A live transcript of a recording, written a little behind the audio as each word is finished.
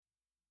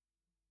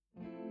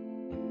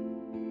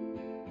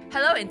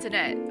Hello,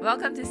 Internet!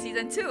 Welcome to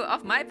Season 2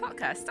 of my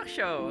podcast, Talk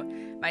Show.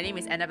 My name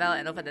is Annabelle,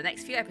 and over the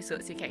next few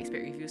episodes, you can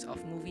expect reviews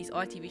of movies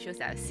or TV shows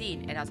that I've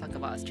seen, and I'll talk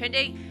about what's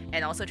trending,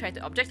 and also try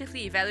to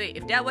objectively evaluate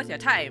if they're worth your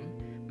time.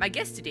 My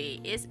guest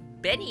today is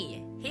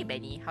Benny. Hey,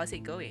 Benny, how's it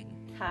going?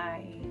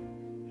 Hi.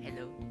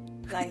 Hello.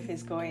 Life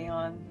is going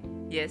on.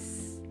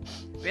 Yes,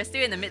 we're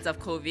still in the midst of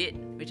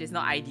COVID, which is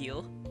not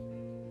ideal.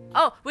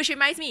 Oh, which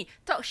reminds me,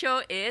 Talk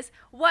Show is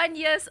 1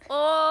 year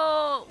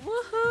old!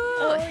 Woohoo!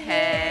 Oh,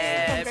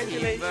 yes.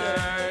 Happy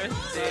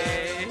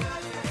birthday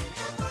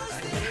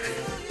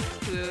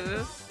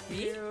to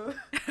me,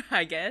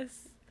 I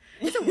guess.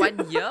 Is it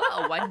 1 year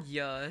or 1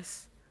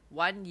 years?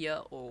 1 year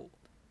old.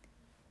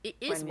 It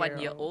is 1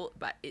 year old,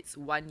 but it's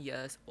 1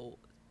 year old.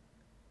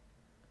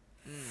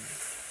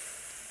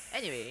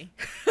 Anyway.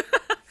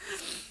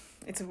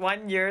 It's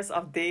 1 year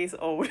of days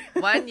old.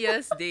 1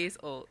 year days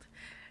old.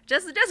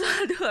 Just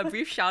want to do a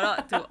brief shout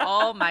out to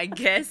all my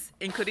guests,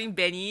 including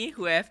Benny,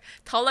 who have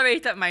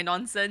tolerated my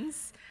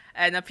nonsense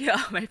and appeared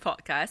on my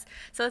podcast.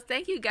 So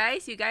thank you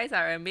guys. You guys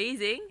are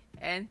amazing.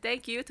 And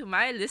thank you to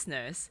my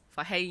listeners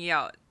for hanging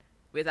out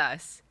with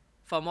us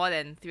for more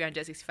than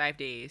 365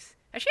 days.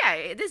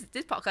 Actually, this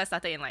podcast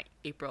started in like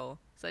April.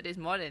 So it is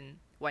more than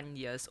 1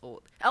 year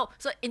old. Oh,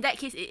 so in that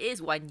case, it is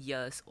 1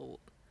 year old.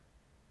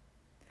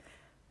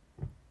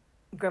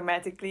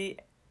 Grammatically,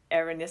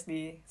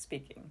 erroneously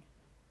speaking.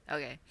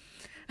 Okay.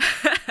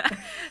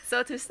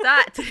 So to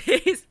start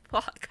today's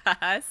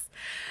podcast,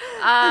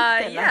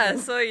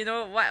 so you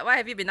know, what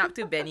have you been up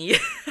to, Benny?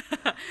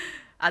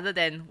 Other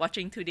than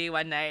watching Today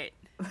One Night.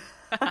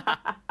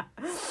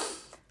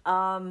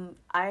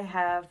 I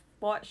have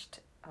watched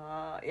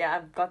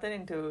I've gotten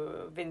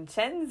into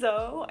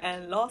Vincenzo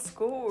and Law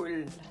School.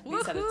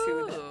 These are the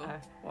two that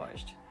I've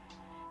watched.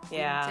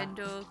 Yeah.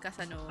 Vincenzo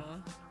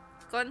Casano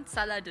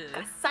Consalado.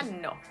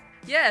 Casano.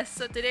 Yes,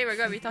 so today we're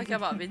going to be talking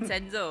about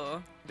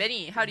Vincenzo.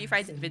 Benny, how do you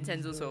find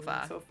Vincenzo so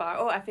far?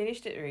 Oh, I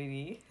finished it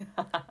already.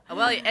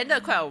 Well, it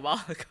ended quite a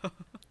while ago.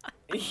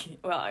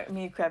 Well, I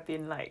mean, it could have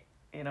been like,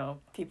 you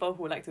know, people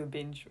who like to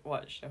binge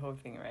watch the whole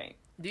thing, right?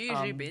 Do you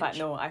usually binge? But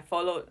no, I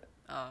followed.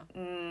 Oh.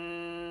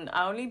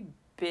 I only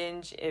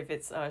binge if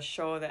it's a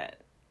show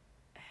that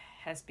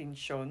has been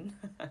shown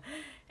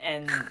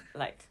and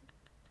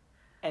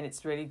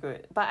it's really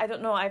good. But I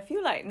don't know, I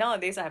feel like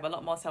nowadays I have a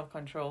lot more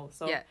self-control.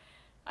 So yeah.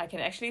 I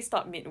can actually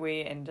stop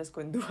midway and just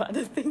go and do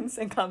other things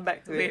and come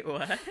back to Wait, it.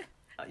 what?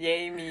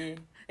 Yay me.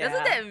 Yeah.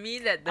 Doesn't that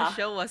mean that the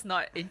show was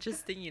not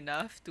interesting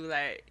enough to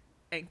like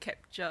and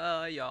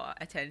capture your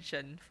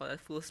attention for the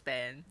full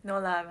span? No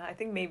lah, I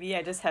think maybe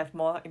I just have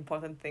more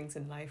important things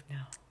in life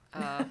now.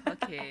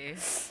 Okay.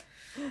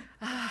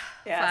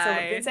 Yeah, so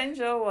Fine.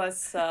 Vincenzo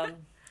was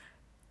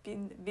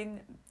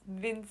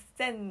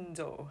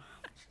Vincenzo.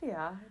 Actually,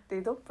 they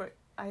don't.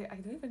 I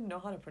don't even know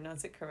how to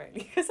pronounce it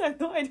correctly because I have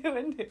no idea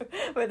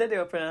whether they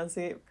were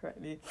pronouncing it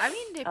correctly. I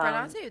mean, they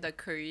pronounce it with a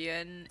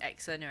Korean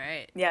accent,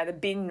 right? Yeah, the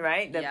bin,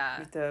 right? Yeah.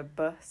 With the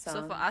b sound.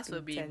 So for us, it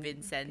would be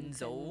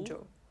Vincenzo,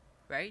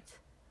 right?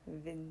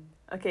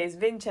 It's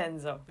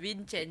Vincenzo.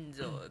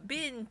 Vincenzo. Yeah,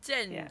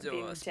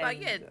 Vincenzo.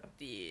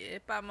 Spaghetti.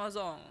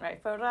 Parmesan.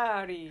 Right,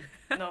 Ferrari.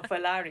 No,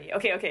 Ferrari.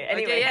 Okay,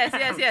 anyway. Okay,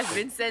 yes,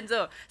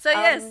 Vincenzo. So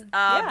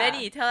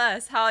Benny, tell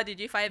us, how did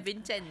you find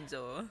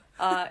Vincenzo?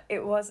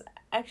 It was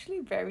actually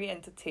very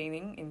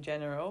entertaining in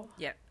general.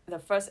 Yep. The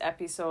first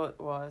episode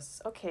was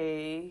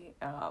okay,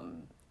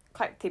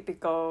 quite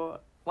typical.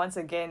 Once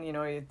again, you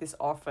know, this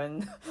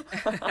orphan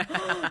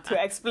to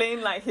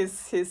explain like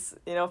his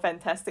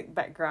fantastic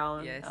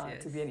background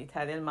to be an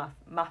Italian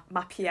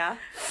mafia.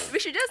 We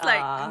should just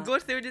go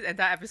through this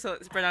entire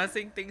episode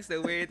pronouncing things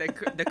the way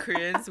the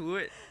Koreans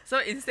would. So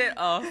instead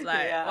of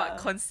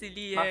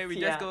conciliere, mafia. we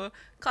just go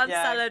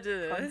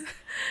consalado.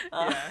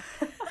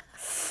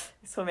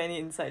 So many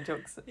inside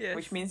jokes, yes.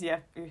 which means you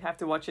have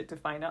to watch it to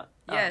find out.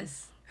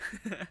 Yes.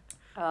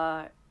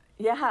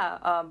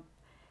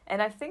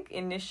 And I think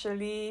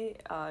initially,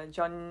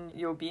 John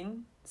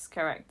Yobin's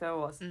character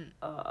was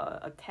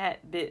a tad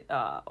bit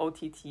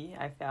OTT.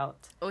 I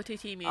felt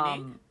OTT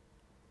meaning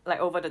like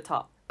over the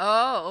top.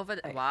 Oh,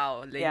 wow,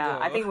 lingo. Yeah,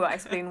 I think we'll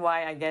explain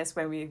why. I guess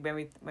when we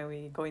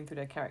go into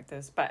the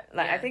characters, but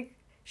I think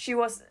she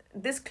was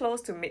this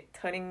close to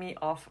turning me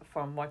off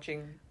from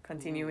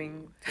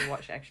continuing to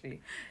watch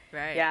actually.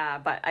 Right. Yeah,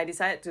 but I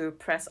decided to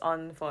press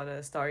on for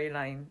the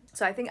storyline.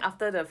 So I think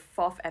after the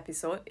 4th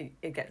episode,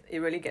 it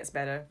really gets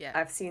better. Yeah.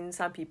 I've seen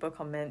some people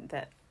comment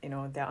that, you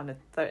know, they're on the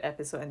 3rd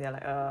episode and they're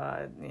like,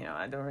 I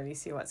don't really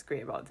see what's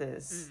great about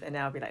this. And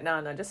then I'll be like,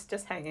 no,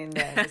 just hang in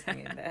there, just hang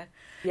in there.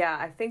 Yeah,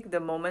 I think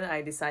the moment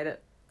I decided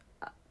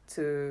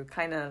to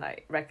kind of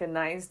like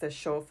recognize the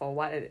show for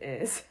what it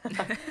is,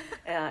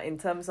 in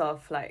terms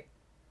of like,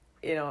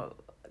 you know,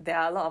 there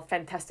are a lot of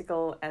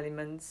fantastical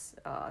elements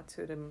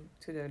to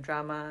the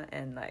drama,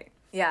 and like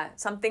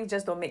some things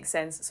just don't make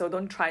sense, so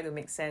don't try to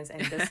make sense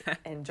and just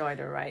enjoy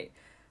the ride.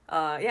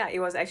 yeah, it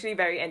was actually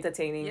very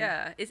entertaining.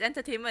 Yeah, it's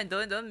entertainment.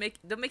 Don't make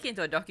it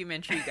into a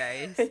documentary,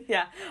 guys.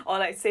 Yeah, or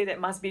like say that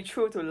must be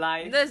true to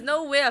life. There's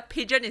no way a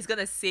pigeon is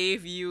gonna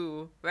save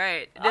you,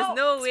 right? There's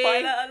no way.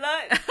 Spoiler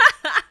alert.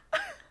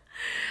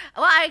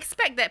 Well, I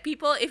expect that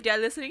people, if they're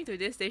listening to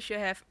this, they should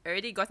have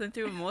already gotten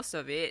through most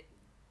of it,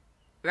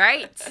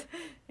 right?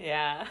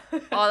 Yeah.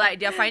 Or like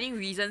they're finding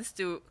reasons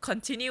to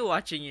continue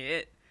watching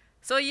it.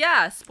 So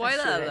yeah, spoiler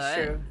That's alert.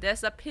 true.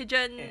 There's a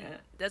pigeon. Yeah.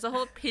 There's a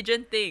whole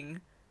pigeon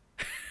thing.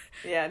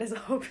 Yeah, there's a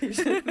whole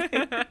pigeon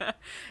thing.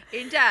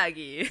 In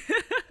Jagi.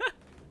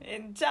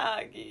 In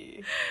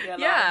Jagi. Yeah.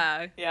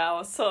 Yeah. Yeah, I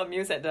was so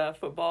amused at the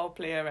football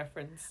player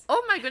reference.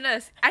 Oh my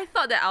goodness. I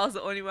thought that I was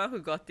the only one who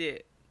got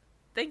it.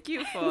 Thank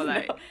you for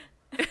like.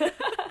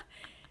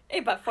 Hey,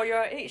 but for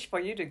your age, for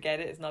you to get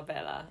it is not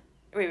bad lah.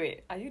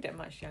 Wait, are you that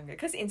much younger?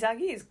 Because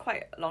Inzaghi is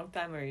quite a long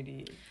time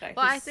already. Like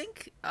Well, I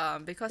think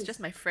because just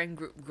my friend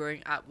group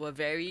growing up were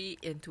very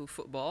into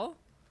football.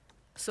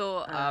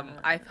 So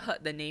I've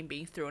heard the name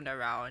being thrown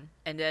around,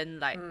 and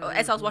then like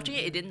as I was watching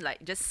it, it didn't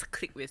like just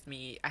click with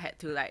me. I had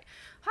to like,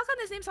 how come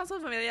this name sounds so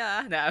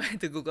familiar? Then I went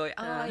to Google it.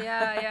 Oh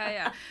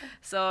yeah.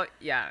 So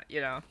yeah,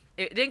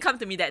 it didn't come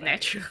to me that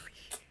naturally.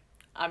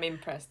 I'm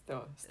impressed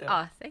though. Still.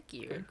 Oh, thank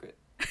you. Good.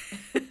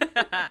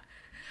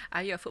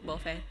 Are you a football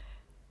fan?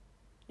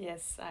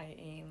 Yes, I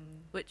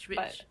am. Which?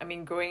 But I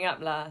mean, growing up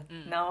lah.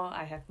 Now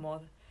I have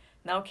more.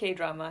 Now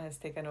K-drama has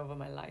taken over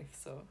my life,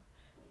 so.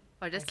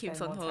 Or just I Kim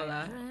spend Son more Ho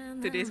lah.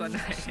 time. Today's one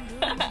night.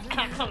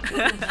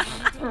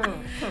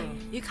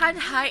 You can't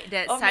hide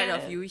that Oh, side man.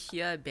 of you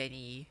here,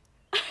 Benny.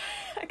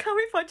 I can't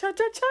wait for Cha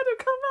Cha Cha to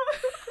come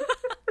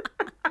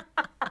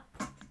out.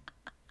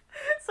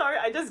 Sorry,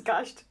 I just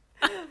gushed.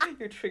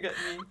 You triggered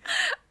me.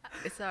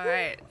 It's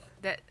alright.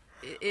 That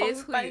it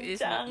is who Hong you is.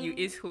 Pan-chang. You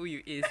is who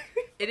you is.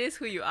 It is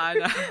who you are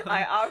now.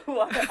 I are who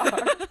I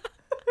are.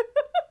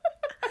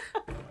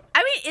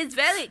 I mean, it's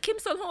valid. Kim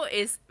Son Ho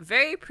is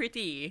very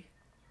pretty.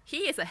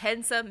 He is a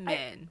handsome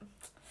man.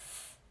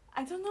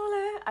 I don't know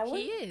leh. I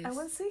He is.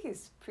 won't say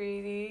he's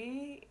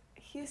pretty.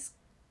 He's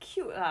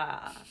cute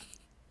lah.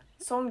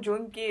 Song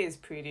Joong Ki is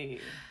pretty.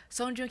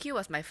 Song Joong Ki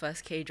was my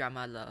first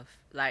K-drama love.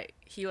 Like,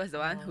 he was the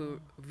one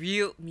who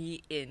reeled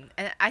me in.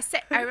 And I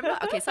remember,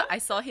 okay, so I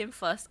saw him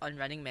first on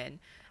Running Man.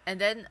 And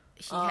then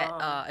he had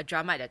a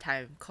drama at that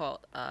time called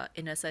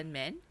Innocent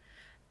Man.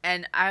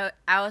 And I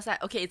was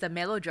like, okay, it's a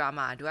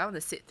melodrama. Do I want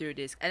to sit through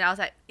this? And I was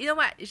like, you know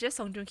what? It's just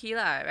Song Joong Ki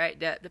lah, right?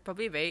 They're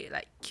probably very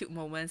like cute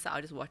moments. So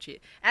I'll just watch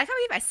it. And I can't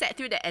believe I sat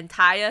through the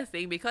entire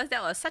thing because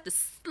that was such a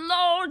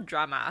slow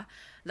drama.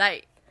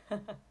 Like,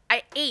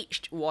 I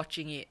aged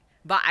watching it,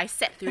 but I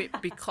sat through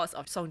it because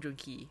of Song Joong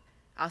Ki.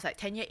 I was like,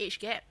 10-year age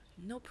gap,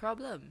 no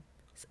problem.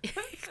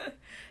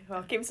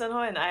 Well, Kim Sun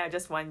Ho and I are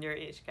just 1 year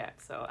age gap,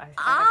 so I have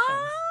a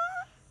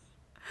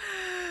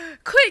chance.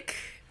 Quick!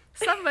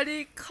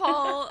 Somebody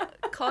call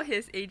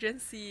his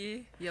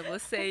agency.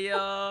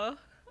 여보세요.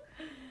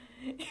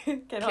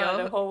 Cannot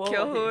the whole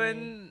world will hate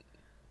me.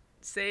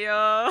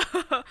 세요.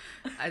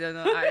 I don't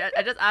know.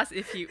 I just asked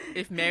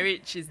if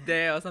marriage is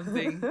there or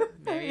something.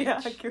 Marriage.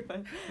 Yeah, cute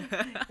one.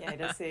 Yeah, I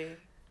just say.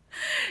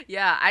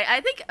 Yeah,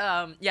 I think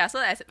yeah, so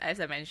as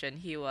I mentioned,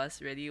 he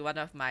was really one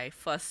of my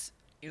first,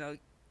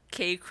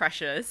 K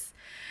crushes.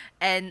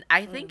 And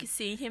I think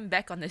seeing him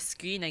back on the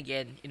screen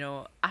again,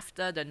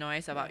 after the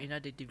noise about,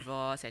 the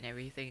divorce and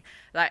everything,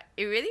 like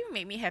it really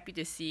made me happy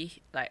to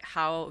see like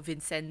how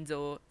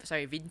Vincenzo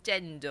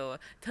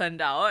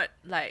turned out,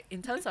 like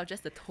in terms of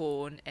just the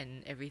tone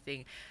and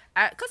everything.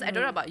 Because I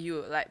don't know about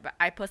you, like, but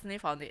I personally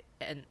found it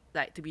and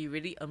like to be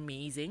really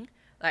amazing.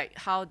 Like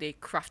how they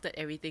crafted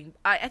everything.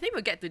 I think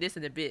we'll get to this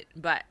in a bit,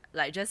 but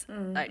like just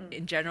like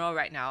in general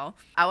right now,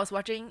 I was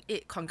watching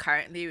it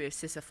concurrently with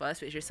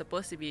Sisyphus, which is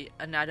supposed to be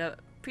another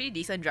pretty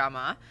decent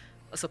drama.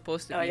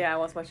 Supposed to be. Oh yeah, I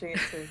was watching it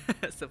too.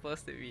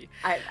 Supposed to be.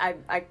 I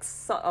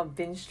sort of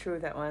binged through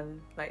that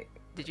one. Like,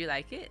 Did you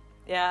like it?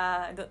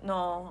 yeah, I don't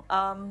know.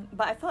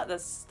 But I thought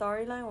the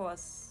storyline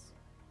was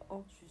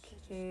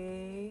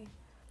okay.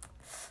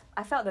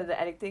 I felt that the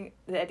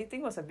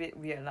editing was a bit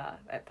weird lah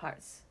at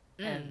parts.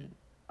 And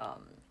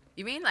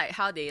You mean like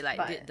how they like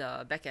But- did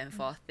the back and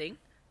forth thing?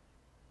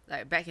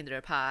 Like back into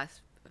the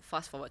past,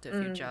 fast forward to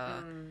the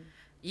future.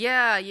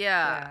 Yeah.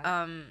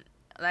 Yeah.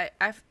 Like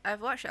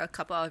I've watched a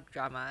couple of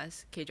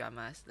dramas,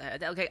 K-dramas.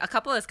 Like, okay, a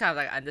couple is kind of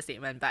like an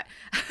understatement, but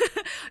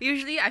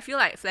usually I feel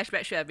like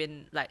flashback should have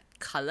been like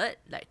colored,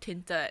 like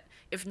tinted.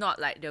 If not,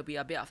 like there'll be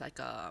a bit of like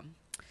a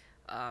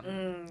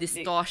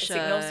distortion. It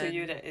signals to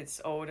you that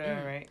it's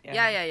older, right?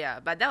 Yeah.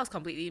 But that was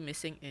completely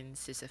missing in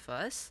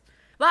Sisyphus.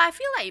 But I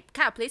feel like it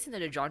kind of plays into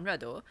the genre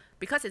though,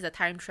 because it's a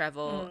time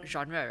travel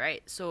genre,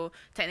 right? So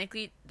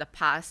technically, the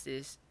past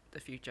is the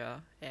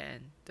future,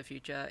 and the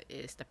future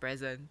is the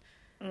present.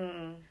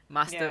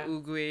 Master Yeah.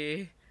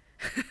 Oogway.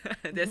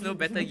 There's no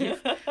better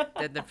gift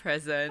than the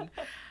present.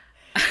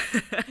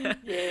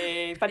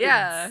 Yay! But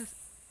Yeah.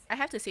 I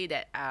have to say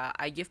that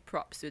I give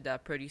props to the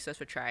producers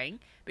for trying,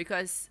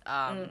 because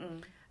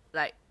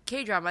like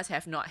K-dramas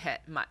have not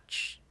had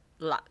much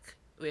luck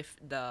with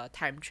the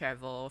time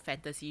travel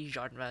fantasy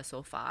genre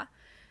so far.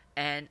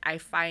 And I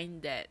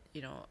find that,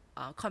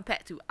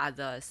 compared to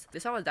others,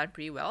 this one was done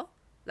pretty well.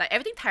 Like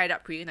everything tied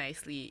up pretty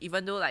nicely,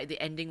 even though like the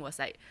ending was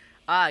like,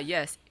 ah,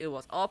 yes, it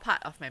was all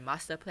part of my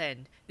master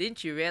plan.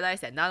 Didn't you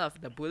realize that none of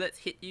the bullets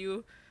hit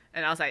you?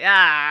 And I was like,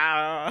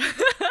 ah,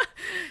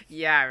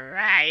 yeah,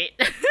 right.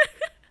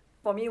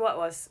 For me, what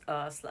was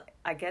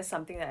I guess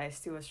something that I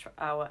still was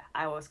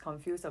I was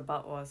confused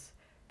about was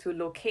to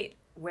locate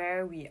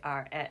where we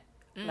are at,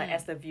 like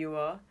as the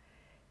viewer,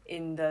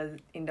 in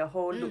the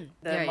whole loop,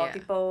 the yeah,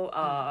 multiple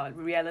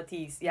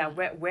realities. Yeah,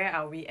 where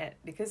are we at?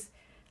 Because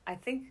I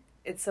think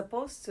it's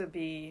supposed to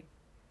be.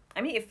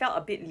 I mean, it felt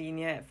a bit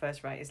linear at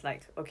first, right? It's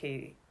like,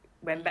 okay,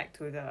 went back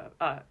to the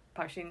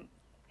Park Shin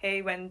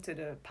Hye went to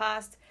the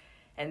past,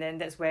 and then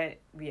that's where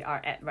we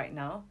are at right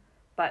now.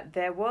 But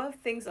there were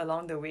things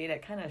along the way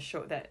that kind of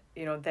showed that,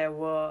 there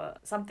were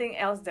something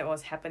else that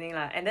was happening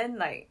lah. And then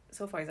like,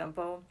 so for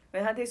example,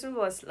 when Han Tae-soo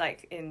was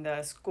like in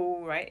the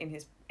school, right, in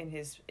his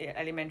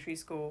elementary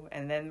school,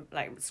 and then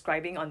like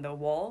scribing on the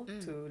wall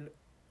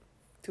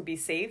to be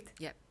saved.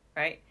 Yep.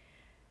 Right.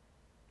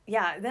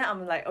 Yeah, then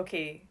I'm like,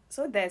 okay,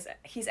 so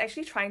he's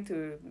actually trying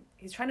to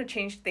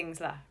change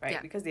things lah, right?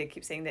 Yeah. Because they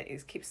keep saying that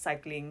it keeps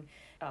cycling.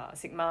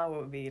 Sigma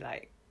will be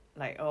like,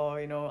 oh,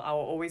 I will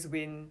always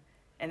win,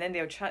 and then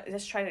they'll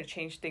trying to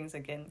change things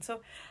again.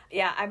 So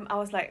yeah, I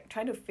was like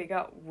trying to figure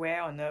out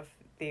where on earth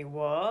they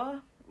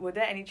were. Were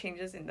there any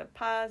changes in the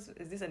past?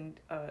 Is this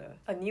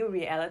a new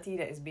reality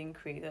that is being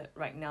created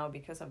right now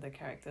because of the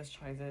characters'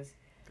 choices?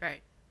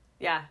 Right.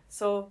 Yeah.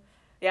 So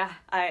yeah,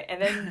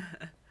 and then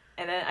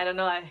I don't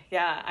know.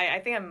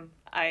 I think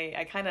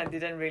I kind of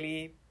didn't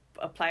really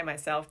apply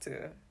myself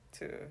to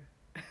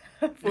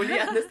fully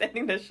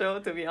understanding the show,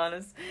 to be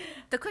honest.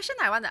 The question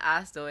I want to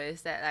ask though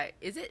is that like,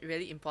 is it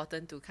really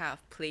important to kind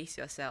of place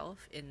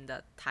yourself in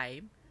the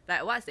time?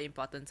 Like, what's the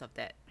importance of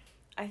that?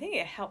 I think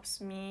it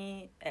helps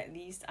me at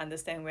least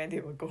understand where they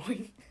were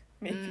going.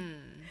 Maybe.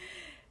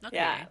 Okay.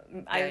 Yeah.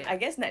 I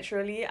guess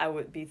naturally I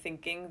would be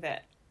thinking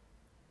that,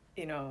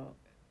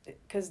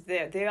 because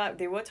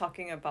they were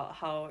talking about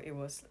how it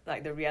was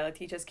like the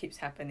reality just keeps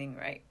happening,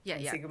 right? Yeah,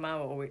 and yeah.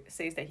 Sigma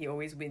says that he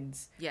always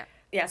wins. Yeah.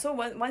 Yeah, so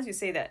once you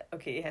say that,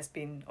 okay, it has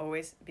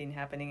always been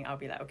happening, I'll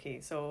be like,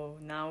 okay, so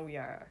now we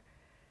are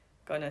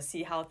gonna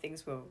see how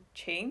things will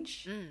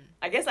change.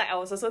 I guess like I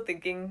was also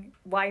thinking,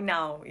 why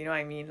now? You know what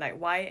I mean? Like,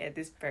 why at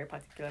this very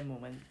particular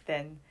moment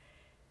then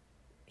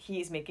he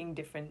is making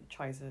different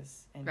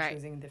choices and Right.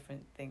 choosing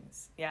different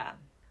things. Yeah.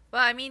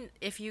 Well, I mean,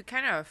 if you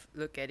kind of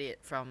look at it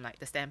from like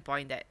the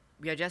standpoint that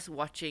we are just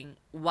watching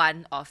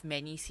one of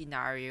many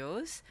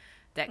scenarios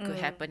that could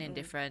happen in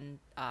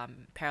different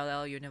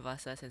parallel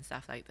universes and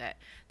stuff like that,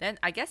 then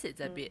I guess it's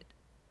a bit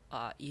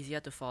easier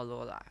to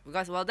follow lah.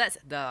 Because well, that's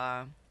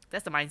the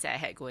mindset I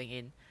had going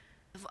in.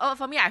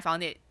 For me, I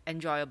found it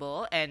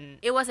enjoyable, and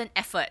it was an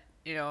effort,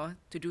 to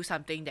do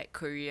something that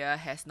Korea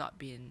has not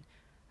been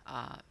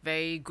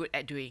very good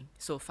at doing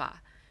so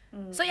far.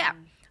 So yeah.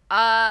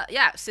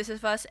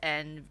 Sisyphus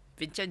and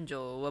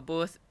Vincenzo were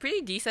both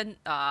pretty decent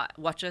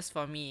watches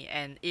for me,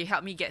 and it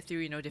helped me get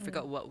through,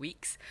 difficult work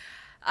weeks.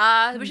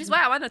 Which is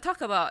why I want to talk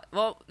about,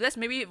 well, let's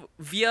maybe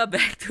veer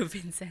back to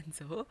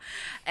Vincenzo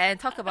and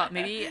talk about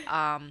maybe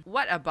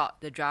what about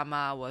the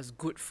drama was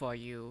good for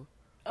you?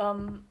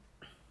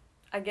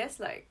 I guess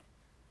like,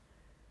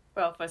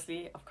 well,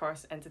 firstly, of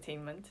course,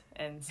 entertainment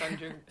and Song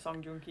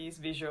Joong Ki's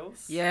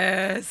visuals.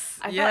 Yes.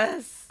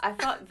 I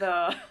thought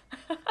the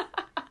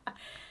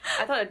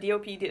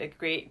DOP did a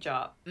great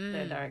job.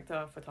 The director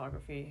of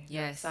photography.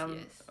 Yes.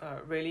 Some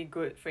really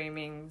good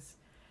framings.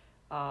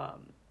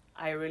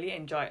 I really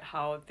enjoyed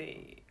how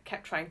they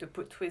kept trying to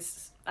put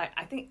twists.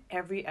 I think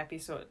every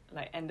episode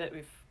like ended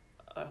with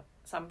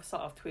some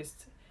sort of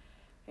twist.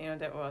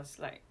 That was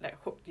like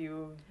hooked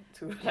you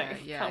to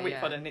can't wait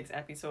for the next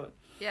episode.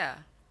 Yeah.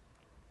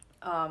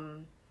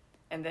 And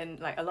then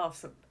like a lot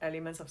of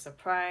elements of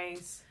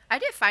surprise. I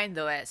did find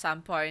though at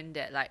some point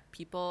that like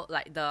people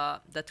like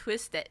the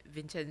twist that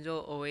Vincenzo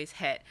always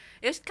had,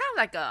 it was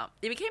kind of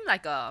it became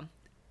like a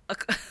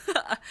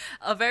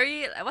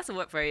very, what's the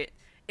word for it?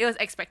 It was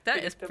expected.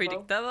 It's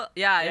predictable.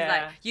 Yeah, it's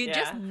like you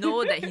just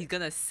know that he's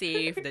gonna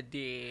save the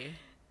day.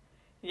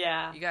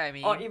 Yeah. You get what I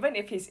mean? Or even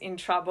if he's in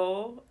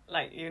trouble,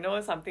 like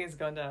something's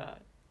gonna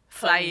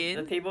fly in.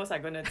 in. The tables are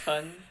gonna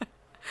turn.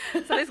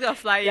 Something's gonna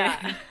fly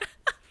in.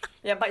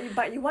 Yeah,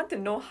 but you want to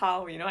know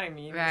how, you know what I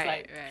mean?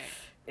 Right,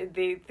 it's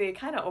like, they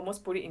kind of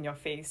almost put it in your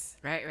face.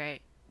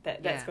 Right.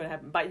 That's gonna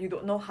happen, but you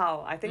don't know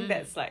how. I think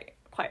that's like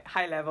quite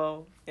high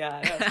level.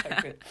 Yeah, that was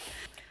quite good.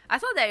 I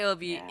thought that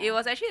it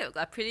was actually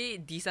a pretty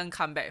decent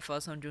comeback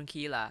for Song Joong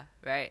Ki lah,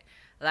 right?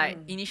 Like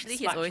initially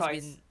he's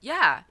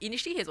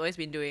always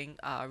been doing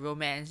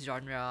romance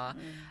genre,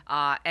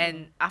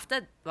 and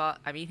after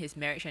his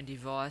marriage and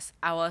divorce,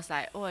 I was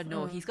like, oh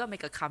no, he's gonna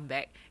make a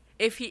comeback.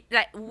 If he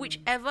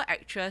whichever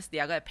actress they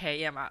are gonna pair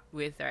him up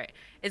with, right,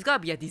 it's gonna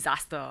be a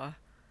disaster.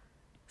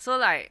 So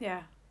like,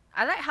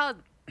 I like how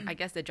I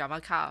guess the drama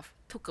kind of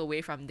took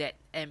away from that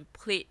and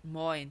played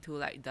more into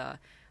like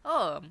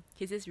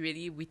he's this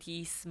really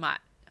witty, smart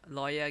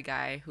lawyer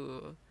guy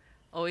who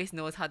always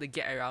knows how to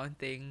get around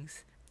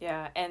things.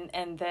 Yeah,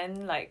 and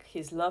then like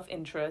his love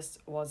interest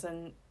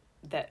wasn't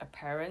that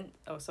apparent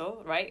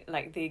also, right?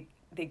 Like they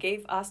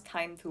gave us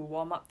time to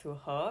warm up to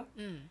her,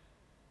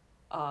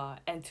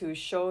 and to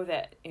show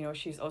that, you know,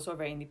 she's also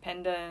very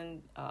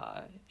independent.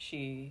 I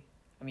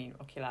mean,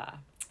 okay lah.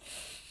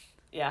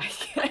 Yeah,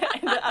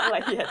 ended up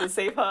like he had to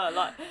save her a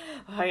lot.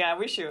 Oh yeah,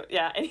 we should.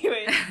 Yeah,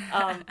 anyway,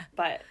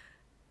 but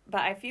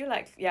I feel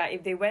like, yeah,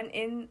 if they went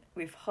in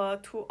with her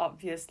too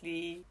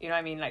obviously, you know what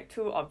I mean, like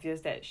too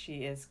obvious that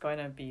she is going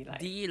to be like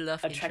The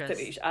love attracted to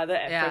interest. each other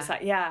at Yeah. first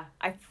sight. Yeah,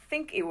 I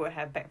think it would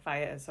have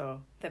backfired.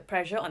 So the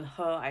pressure on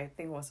her, I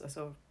think, was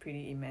also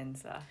pretty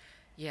immense.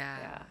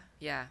 Yeah.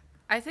 Yeah.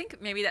 I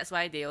think maybe that's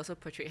why they also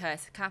portrayed her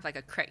as kind of like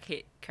a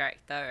crackhead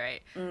character,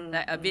 right?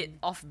 Like a bit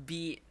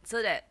offbeat,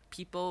 so that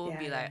people will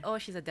be Yeah, like, yeah. oh,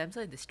 she's a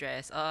damsel in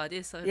distress. Oh, this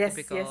is so Yes,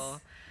 typical. yes.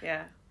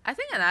 Yeah. I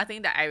think another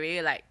thing that I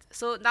really liked,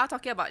 so now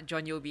talking about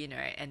John Yo Bin,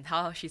 right, and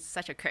how she's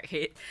such a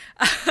crackhead,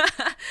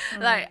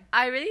 like,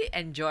 I really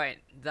enjoyed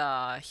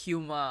the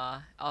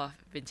humor of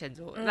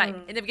Vincenzo. Like,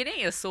 in the beginning,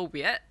 it was so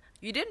weird.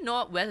 You didn't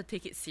know whether to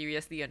take it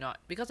seriously or not,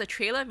 because the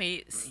trailer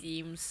made it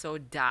seem so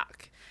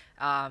dark.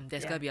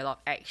 There's Yeah. gonna be a lot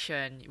of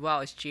action. Wow,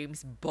 it's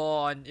James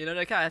Bond, you know,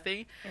 that kind of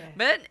thing. Yeah.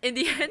 But then in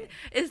the end,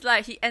 it's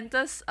like he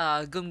enters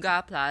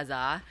Gunga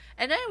Plaza,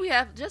 and then we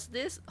have just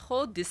this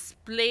whole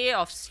display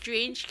of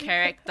strange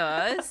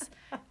characters,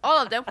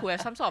 all of them who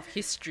have some sort of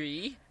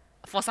history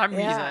for some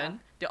Yeah.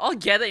 reason. They're all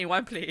gathered in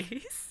one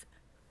place.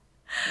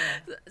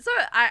 Yeah. So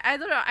I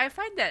don't know. I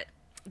find that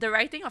the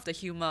writing of the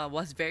humor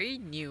was very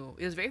new.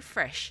 It was very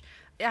fresh.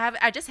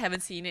 I just haven't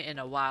seen it in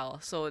a while.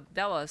 So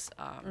that was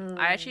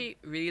I actually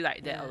really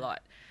liked that a Yeah.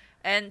 lot.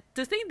 And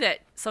to think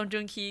that Song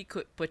Joong Ki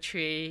could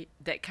portray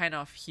that kind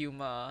of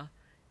humor,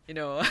 you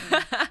know,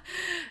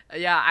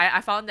 yeah,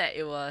 I found that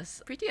it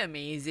was pretty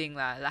amazing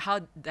lah. Like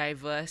how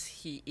diverse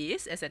he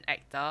is as an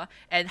actor,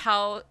 and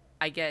how,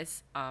 I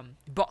guess,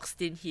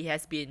 boxed in he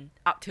has been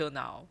up till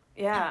now.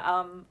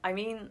 Yeah, I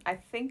mean, I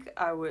think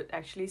I would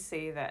actually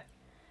say that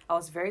I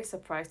was very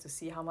surprised to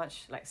see how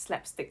much like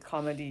slapstick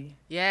comedy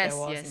Yes,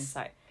 there was yes.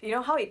 inside. You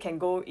know how it can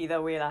go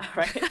either way lah,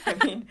 right? I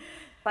mean,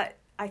 but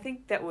I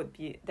think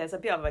there's a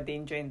bit of a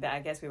danger in that. I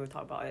guess we will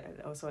talk about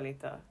it also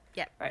later.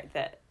 Yeah. Right,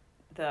 that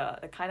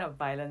the kind of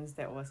violence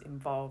that was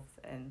involved,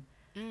 and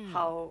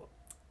how,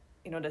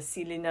 you know, the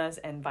silliness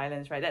and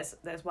violence, right?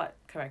 That's what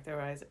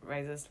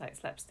characterizes like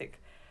slapstick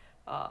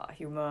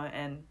humor.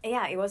 And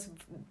yeah, it was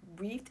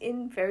weaved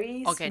in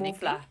very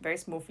Organically? very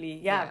smoothly.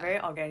 Yeah, Yeah. very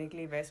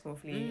organically, very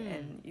smoothly.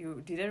 And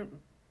you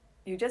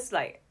just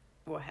like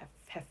will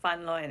have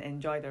fun lor, and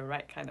enjoy the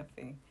right kind of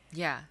thing.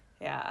 Yeah.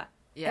 Yeah.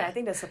 Yeah. And I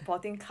think the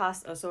supporting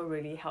cast also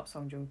really helped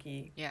Song Joong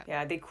Ki. Yeah.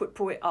 Yeah, they could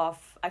pull it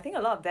off. I think a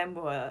lot of them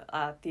were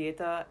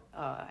theatre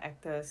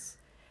actors,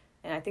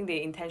 and I think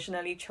they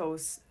intentionally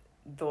chose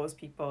those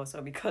people so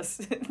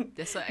because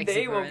They're so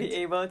they will exuberant. be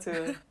able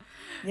to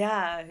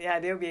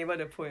they'll be able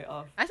to pull it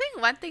off. I think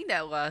one thing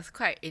that was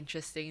quite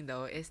interesting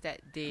though is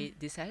that they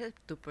decided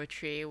to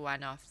portray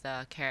one of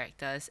the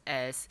characters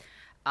as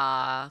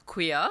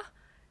queer,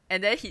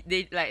 and then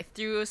they like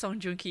threw Song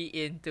Joong Ki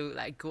in to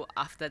like go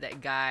after that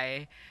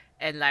guy,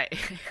 and like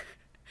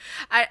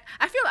I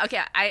feel like,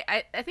 okay,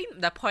 I think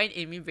the point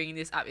in me bringing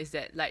this up is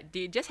that like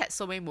they just had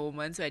so many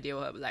moments where they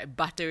were like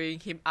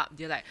buttering him up.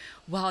 They're like,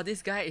 wow,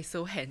 this guy is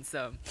so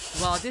handsome.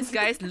 Wow, this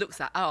guy's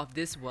looks are out of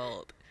this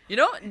world. You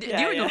know, do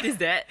Yeah, you yeah. notice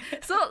that?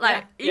 So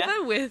like Yeah,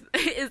 even with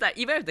it's like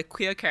even with the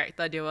queer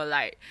character, they were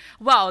like,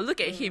 wow, look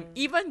at him.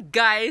 Even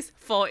guys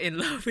fall in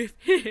love with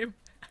him.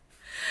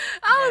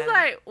 I was Yeah.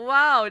 like,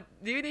 wow,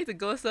 do you need to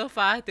go so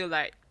far to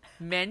like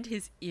mend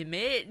his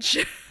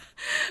image?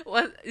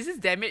 What is this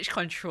damage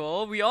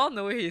control? We all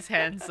know he's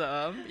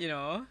handsome, you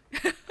know.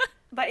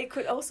 But it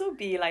could also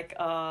be like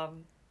I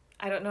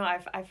don't know,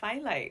 I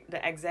find like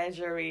the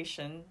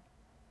exaggeration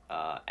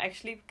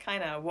actually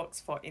kind of works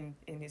for in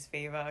his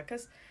favor,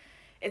 because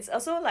it's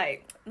also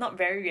like not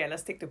very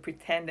realistic to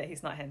pretend that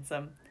he's not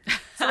handsome.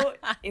 So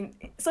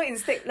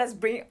instead, let's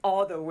bring it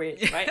all the way,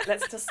 right?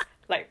 Let's just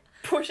like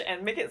push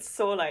and make it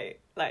so like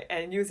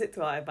and use it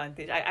to our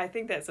advantage. I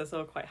think that's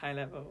also quite high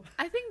level.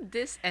 I think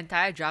this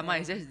entire drama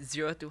is just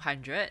 0 to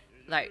 100.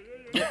 Like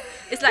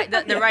it's like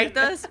the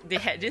writers, they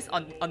had this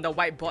on the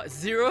whiteboard,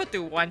 0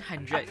 to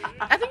 100.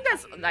 I think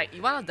that's like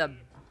one of the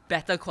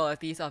better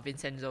qualities of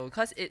Vincenzo,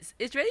 because it's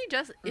really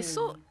just it's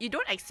so you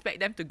don't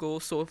expect them to go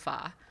so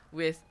far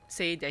with,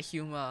 say, the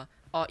humor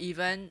or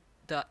even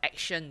the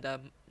action, the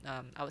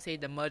I would say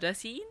the murder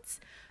scenes.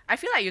 I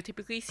feel like you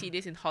typically see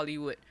this in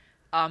Hollywood,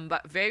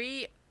 but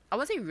very, I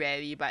won't say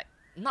rarely, but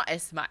not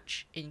as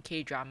much in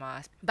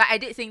K-dramas. But I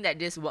did think that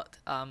this worked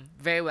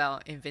very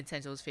well in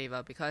Vincenzo's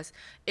favor, because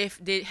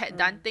if they had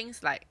done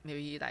things like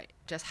maybe like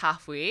just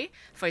halfway,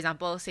 for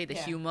example, say the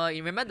Yeah. humor,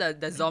 you remember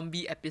the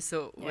zombie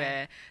episode Yeah.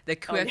 where the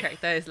queer yeah.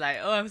 character is like,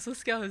 oh, I'm so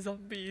scared of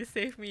zombies,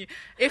 save me.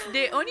 If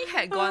they only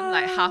had gone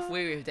like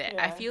halfway with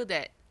that, I Yeah. feel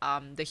that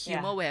the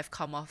humor Yeah. would have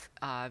come off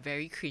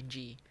very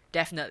cringy,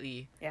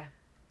 definitely. Yeah.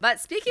 But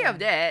speaking of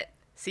Yeah. that,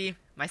 see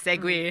my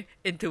segue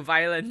into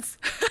violence.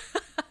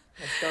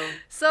 Let's go.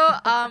 So,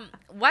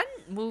 one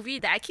movie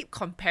that I keep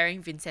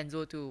comparing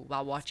Vincenzo to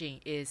while watching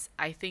is,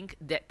 I think,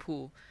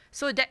 Deadpool.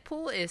 So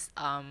Deadpool is,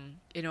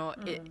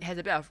 it has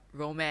a bit of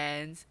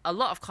romance, a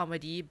lot of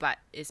comedy, but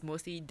it's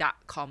mostly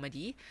dark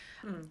comedy,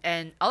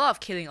 and a lot of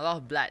killing, a lot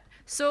of blood.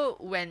 So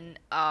when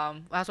I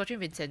was watching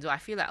Vincenzo, I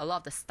feel like a lot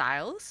of the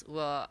styles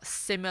were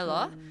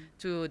similar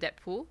to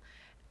Deadpool,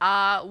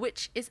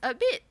 which is a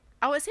bit,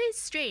 I would say,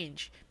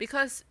 strange,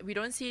 because we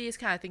don't see this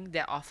kind of thing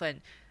that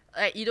often.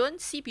 Like, you don't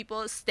see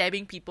people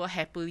stabbing people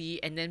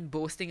happily and then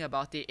boasting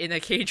about it in a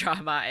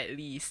K-drama, at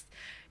least,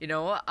 you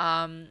know.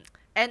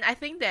 And I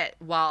think that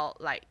while,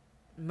 like,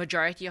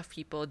 majority of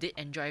people did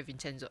enjoy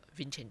Vincenzo,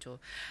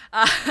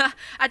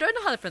 I don't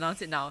know how to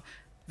pronounce it now.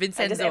 I just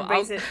Vincenzo.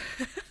 embrace it.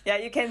 Yeah,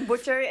 you can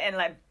butcher it and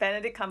like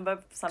Benedict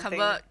Cumber something.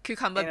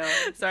 Cucumber. You know.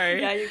 Sorry.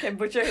 Yeah, you can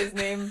butcher his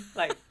name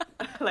like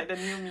like the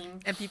new meme.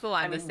 And people will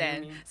I mean,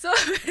 understand. meme. So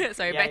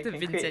sorry, Yeah, back you to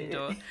can create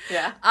Vincenzo. it.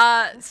 Yeah.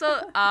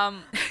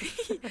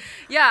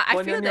 Yeah,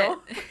 I feel that. Bononio.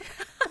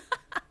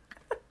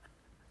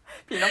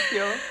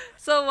 Pinocchio.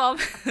 So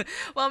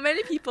while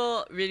many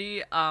people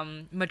really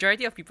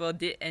majority of people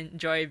did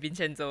enjoy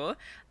Vincenzo,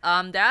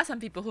 there are some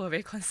people who are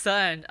very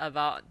concerned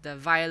about the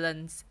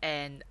violence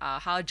and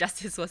how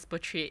justice was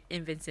portrayed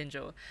in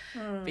Vincenzo.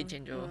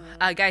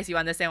 Guys, you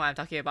understand what I'm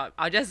talking about.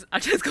 I'll just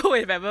go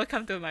with whatever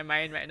come to my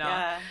mind right now.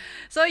 Yeah.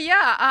 So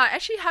yeah,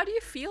 actually, how do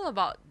you feel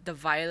about the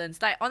violence?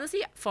 Like,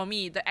 honestly, for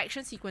me, the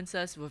action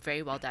sequences were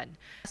very well done.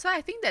 So I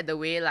think that the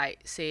way,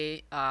 like,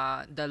 say,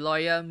 the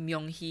lawyer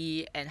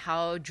Myung-hee and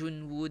how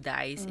Jun-woo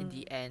dies in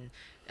the end,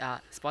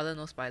 spoiler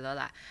no spoiler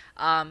lah,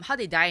 how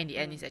they die in the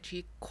end is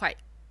actually quite,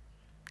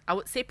 I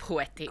would say,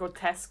 poetic.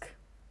 Grotesque.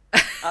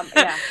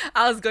 Yeah.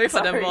 I was going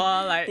for the Sorry.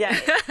 more like Yeah.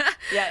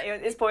 Yeah,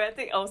 it's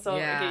poetic also.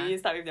 Yeah. Okay, you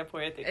start with the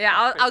poetic. yeah,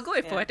 part I'll first. go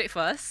with Yeah. poetic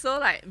first. So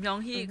like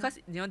Myung-hee, because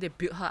they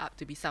built her up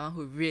to be someone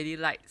who really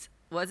likes,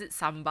 was it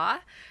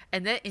samba?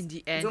 And then in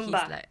the end Zumba.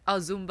 he's like, oh,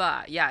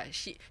 Zumba. Yeah,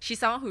 she's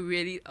someone who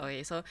really,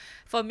 okay, so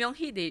for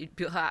Myung-hee they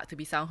built her up to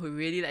be someone who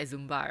really likes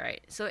Zumba,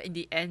 right? So in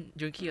the end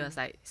Jun-ki was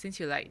like, since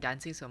you like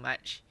dancing so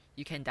much,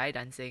 you can die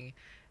dancing.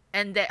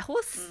 And that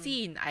whole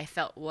scene I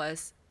felt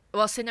was,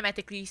 well,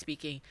 cinematically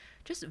speaking,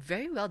 just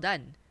very well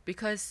done,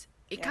 because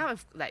it Yeah. kind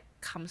of like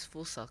comes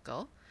full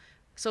circle.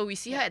 So we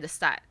see her at the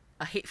start,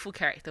 a hateful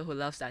character who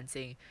loves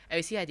dancing, and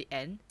we see her at the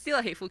end, still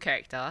a hateful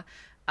character,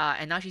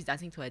 and now she's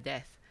dancing to her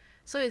death.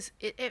 So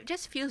it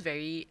just feels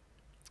very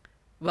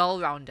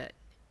well-rounded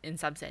in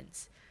some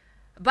sense.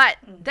 But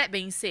that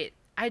being said,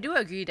 I do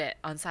agree that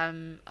on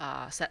some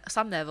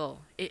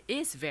level it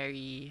is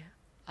very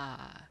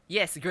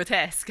yes,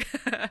 grotesque.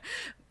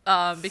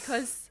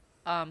 Because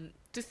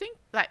to think,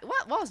 like,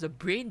 what was the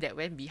brain that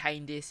went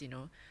behind this,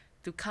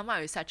 to come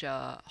up with such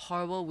a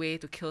horrible way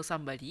to kill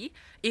somebody,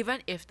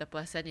 even if the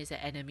person is an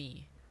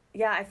enemy.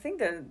 Yeah, I think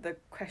the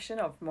question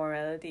of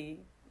morality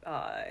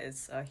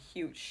is a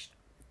huge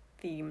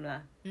theme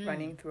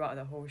running throughout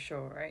the whole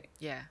show, right?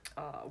 Yeah.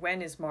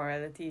 When is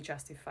morality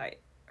justified,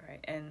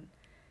 right? And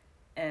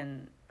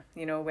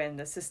when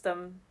the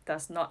system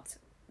does not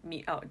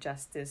mete out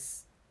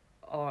justice,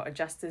 or a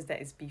justice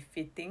that is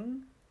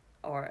befitting,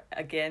 or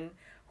again,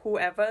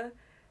 whoever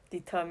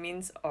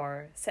determines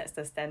or sets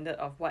the standard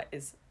of what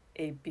is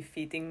a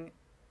befitting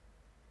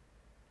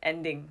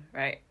ending,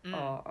 right?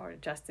 Or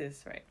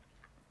justice, right?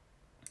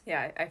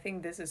 Yeah, I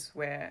think this is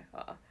where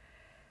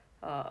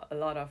a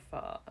lot of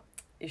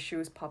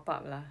issues pop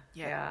up lah.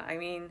 Yeah. I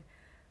mean,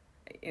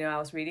 I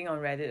was reading on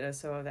Reddit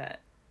also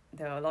that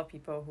there are a lot of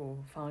people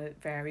who found it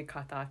very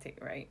cathartic,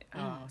 right?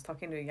 I was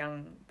talking to a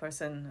young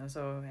person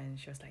also, and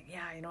she was like,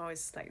 yeah,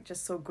 it's like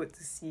just so good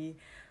to see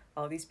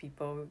all these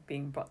people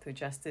being brought to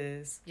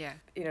justice. Yeah.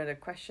 The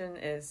question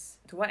is,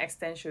 to what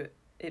extent should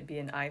it be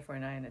an eye for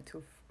an eye and a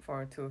tooth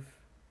for a tooth,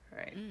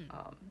 right?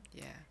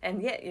 Yeah.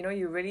 And yet,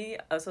 you really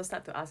also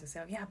start to ask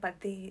yourself, yeah, but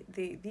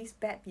these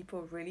bad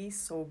people really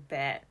so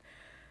bad,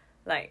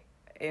 like,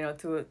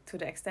 to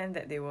the extent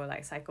that they were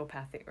like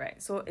psychopathic,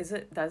 right? So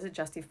does it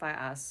justify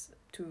us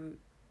to,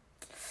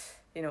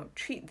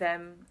 treat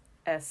them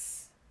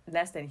as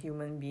less than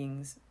human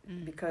beings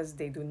because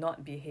they do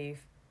not behave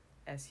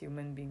as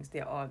human beings? They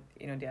are,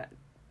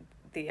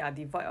 they are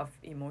devoid of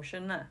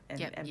emotion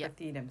and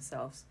empathy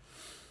themselves.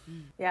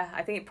 Yeah,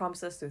 I think it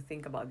prompts us to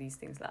think about these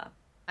things lah.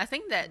 I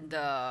think that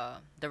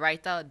the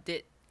writer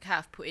did kind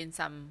of put in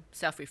some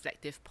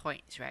self-reflective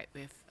points, right,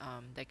 with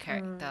the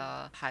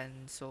character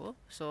Han So.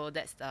 So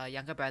that's the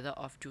younger brother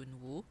of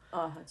Jun-woo.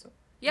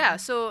 Yeah,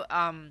 so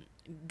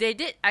they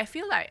did, I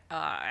feel like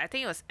I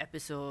think it was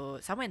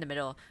episode somewhere in the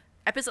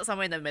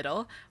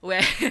middle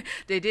where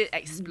they did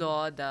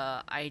explore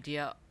the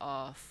idea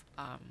of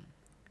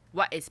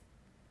what is,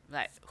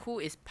 like, who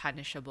is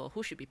punishable,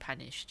 who should be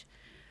punished.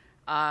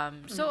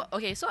 So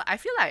I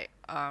feel like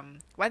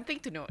one thing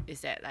to note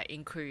is that, like,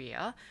 in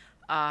Korea,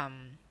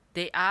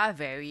 they are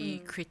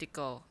very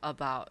critical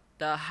about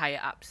the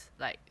higher ups,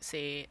 like,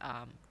 say,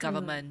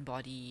 government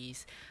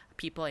bodies,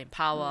 people in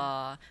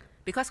power,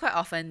 because quite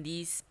often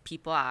these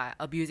people are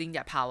abusing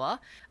their power.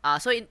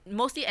 So it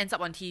mostly ends up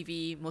on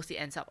TV, mostly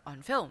ends up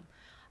on film.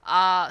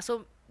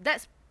 So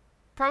that's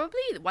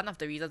probably one of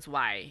the reasons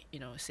why,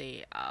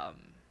 say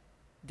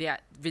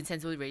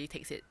Vincenzo really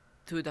takes it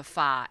to the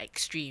far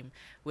extreme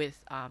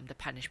with the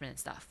punishment and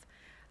stuff.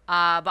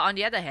 But on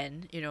the other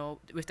hand,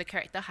 with the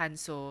character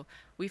Hanso,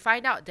 we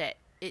find out that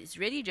it's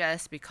really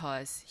just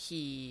because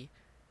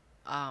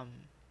um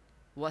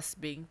was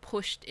being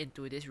pushed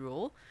into this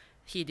role.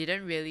 He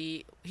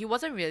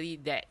wasn't really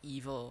that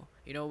evil.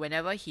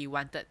 Whenever he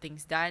wanted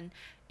things done,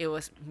 it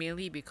was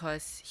mainly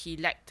because he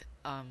lacked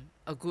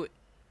a good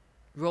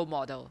role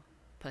model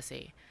per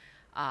se,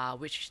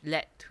 which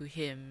led to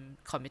him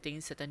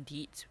committing certain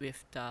deeds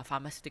with the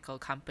pharmaceutical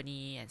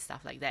company and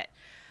stuff like that.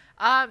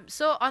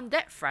 So on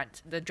that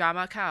front, the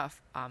drama kind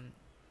of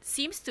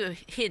seems to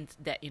hint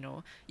that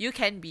you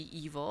can be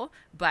evil,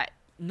 but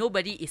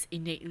nobody is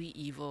innately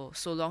evil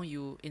so long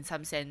you, in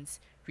some sense,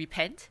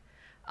 repent.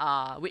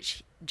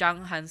 Which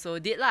Zhang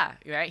Hanso did lah,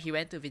 right? He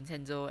went to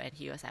Vincenzo and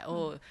he was like,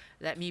 "Oh,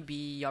 let me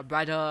be your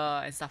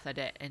brother" and stuff like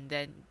that. And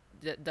then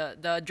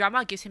the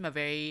drama gives him a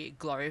very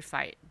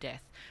glorified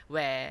death,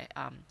 where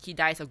he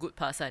dies a good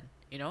person.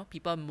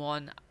 People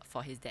mourn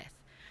for his death.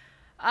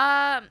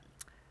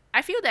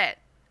 I feel that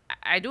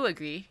I do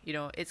agree.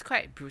 It's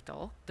quite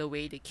brutal the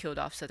way they killed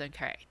off certain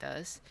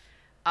characters.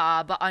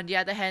 But on the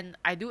other hand,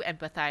 I do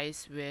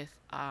empathize with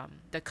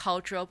the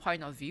cultural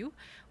point of view,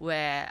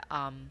 where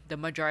the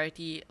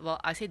majority, well,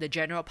 I say the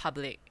general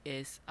public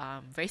is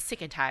very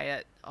sick and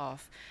tired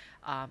of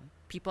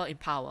people in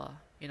power,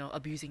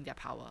 abusing their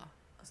power.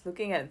 I was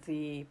looking at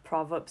the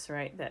proverbs,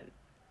 right, that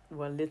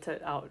were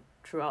littered out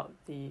throughout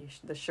the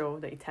show,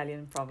 the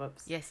Italian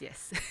proverbs. Yes,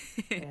 yes.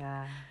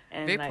 Yeah,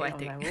 and very like,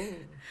 poetic. I'm like, ooh.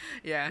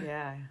 Yeah.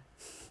 Yeah.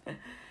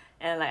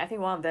 And like I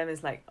think one of them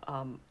is like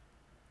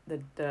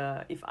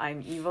the if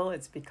I'm evil,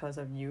 it's because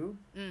of you.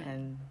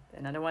 And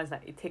another one is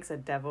like, it takes a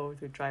devil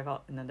to drive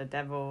out another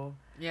devil.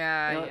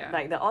 Yeah, yeah.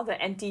 Like all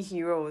the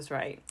anti-heroes,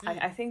 right?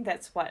 I think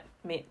that's what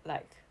made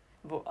like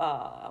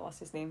what's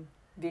his name,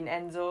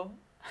 Vincenzo.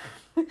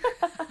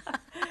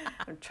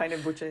 I'm trying to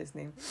butcher his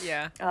name.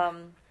 Yeah.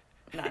 I'm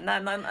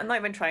not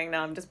even trying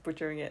now, I'm just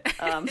butchering it.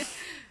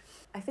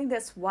 I think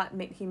that's what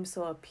made him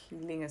so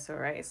appealing as well,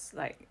 right? It's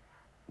like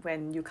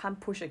when you can't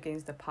push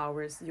against the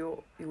powers,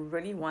 you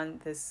really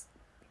want this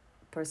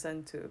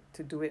person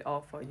to do it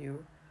all for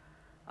you.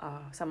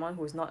 Someone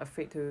who's not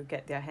afraid to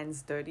get their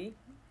hands dirty,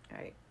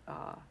 right?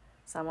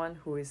 Someone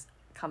who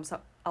comes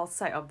up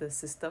outside of the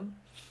system,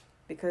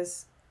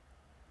 because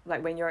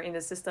like when you're in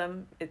the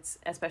system, it's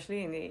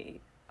especially in a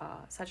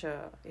such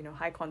a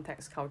high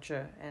context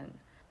culture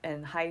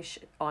and high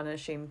honor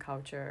shame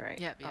culture, right?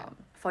 Yep.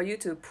 For you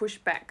to push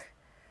back,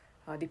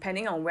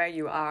 depending on where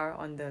you are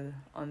on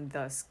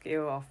the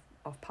scale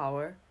of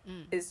power,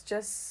 it's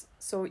just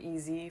so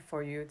easy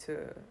for you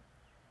to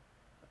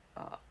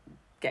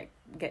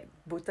get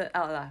booted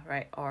out lah,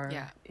 right? Or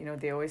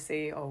they always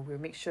say, "Oh, we'll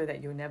make sure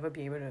that you'll never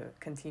be able to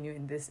continue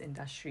in this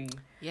industry."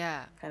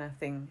 Yeah. Kind of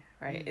thing,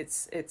 right?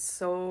 It's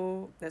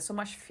so there's so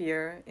much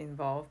fear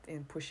involved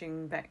in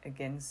pushing back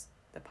against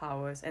the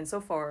powers, and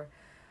so for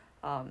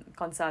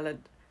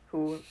Consulate,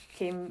 who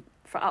came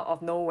out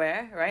of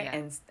nowhere, right?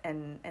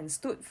 And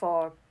stood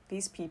for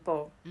these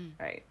people,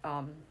 right?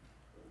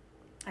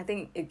 I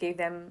think it gave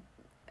them,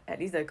 at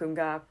least the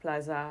Gunga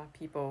Plaza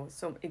people,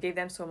 so it gave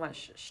them so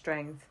much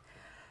strength.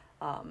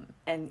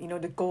 And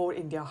the gold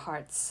in their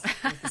hearts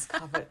was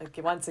discovered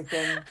once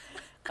again,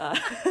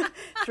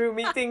 through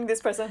meeting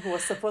this person who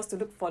was supposed to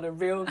look for the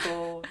real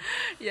gold.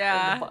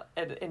 Yeah.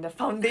 In the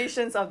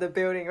foundations of the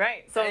building,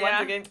 right? So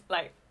once again,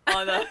 like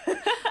all the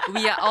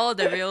we are all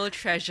the real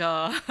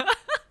treasure.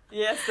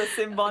 Yes, the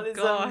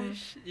symbolism.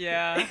 Gosh.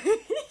 Yeah.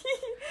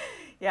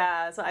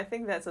 Yeah, so I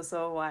think that's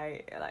also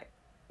why, like,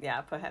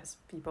 perhaps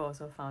people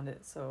also found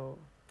it so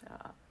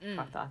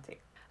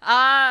cathartic.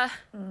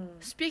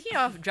 Speaking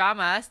of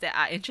dramas that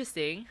are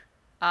interesting,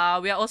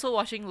 we are also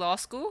watching Law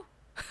School.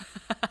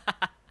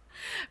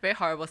 Very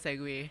horrible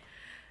segue.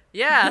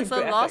 Yeah, so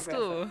Law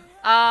School.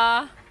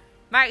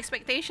 My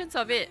expectations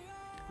of it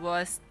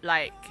was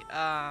like,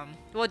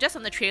 just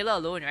on the trailer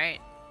alone, right?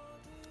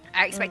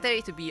 I expected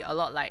it to be a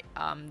lot like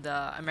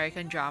the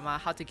American drama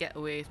How to Get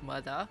Away with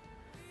Murder.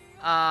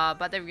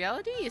 But the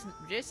reality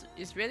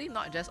is really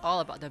not just all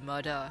about the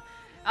murder.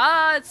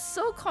 It's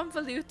so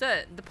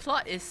convoluted. The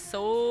plot is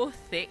so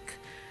thick.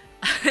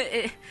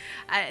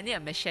 I need a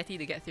machete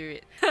to get through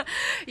it.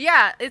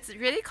 Yeah, it's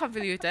really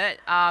convoluted.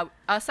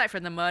 Aside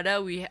from the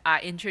murder, we are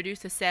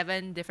introduced to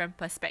 7 different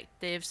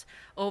perspectives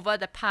over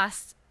the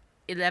past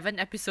 11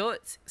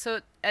 episodes.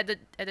 So at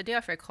the day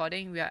of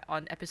recording, we are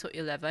on episode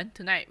 11.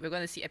 Tonight we're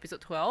going to see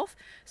episode 12.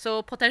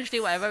 So potentially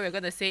whatever we're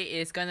going to say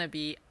is going to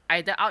be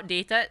either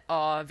outdated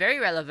or very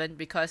relevant,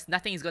 because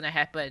nothing is going to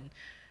happen.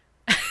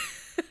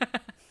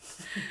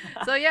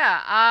 So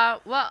yeah,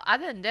 well,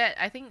 other than that,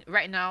 I think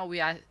right now we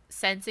are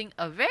sensing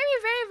a very,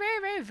 very, very,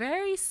 very,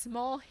 very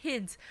small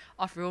hint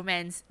of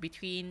romance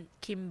between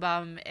Kim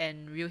Bum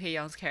and Ryu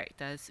Hae-young's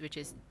characters, which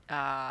is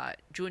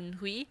Jun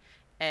Hui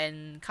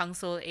and Kang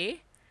Sol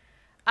A.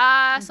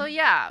 So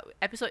yeah,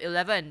 episode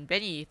 11.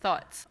 Benny,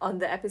 thoughts? On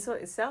the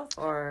episode itself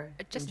or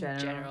Just in in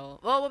general? general.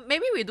 Well,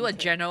 maybe we do a Okay.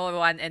 general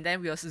one and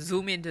then we'll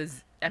zoom into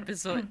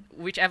episode,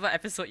 whichever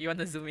episode you want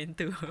to zoom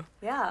into.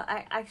 Yeah,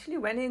 I actually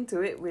went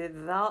into it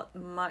without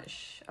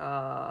much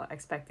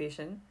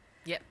expectation.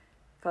 Yep.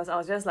 Because I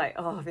was just like,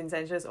 oh,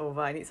 Vincenzo's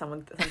over. I need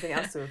something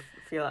else to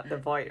fill up the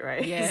void,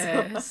 right?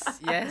 Yes,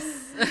 yes.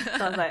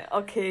 So I was like,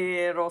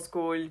 okay, Raw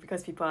School,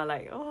 because people are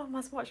like, oh,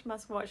 must watch.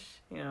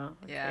 You know,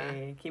 Yeah.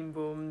 okay, Kim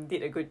Boom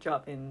did a good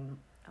job in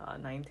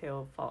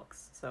Nine-Tailed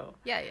Fox. So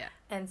Yeah, yeah.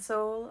 and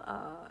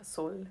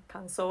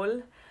Kang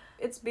Sol,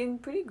 it's been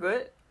pretty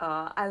good.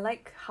 I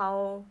like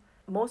how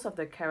most of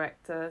the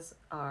characters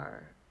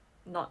are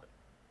not,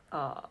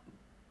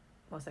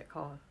 what's that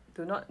called?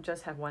 Do not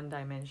just have one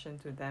dimension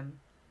to them.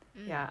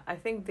 Mm. Yeah, I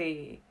think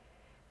they,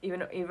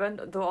 even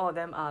though all of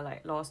them are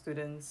like law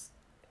students,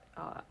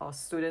 or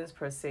students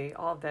per se,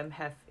 all of them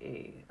have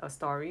a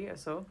story or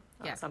so,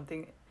 Yeah.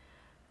 something,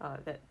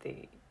 that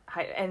they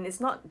hide, and it's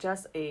not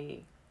just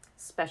a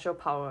special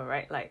power,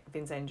 right? Like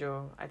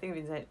Vincenzo, I think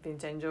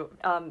Vincenzo,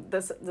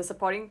 the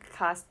supporting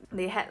cast,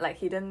 they had like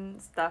hidden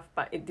stuff,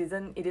 but it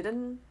didn't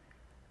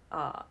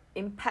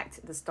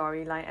impact the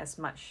storyline as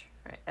much,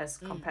 right, as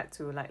compared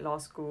to like law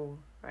school,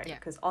 right? Yeah.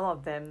 Because all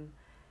of them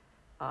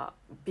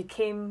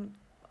became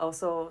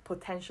also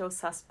potential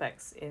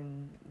suspects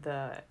in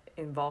the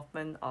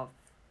involvement of,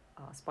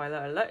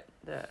 spoiler alert,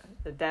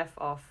 the death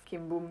of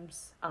Kim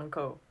Boom's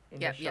uncle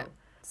in Yep, the show. yep.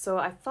 So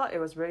I thought it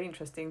was really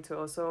interesting to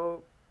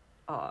also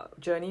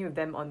journey with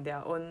them on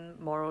their own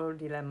moral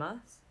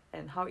dilemmas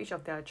and how each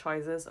of their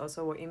choices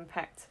also will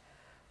impact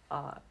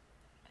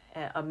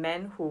a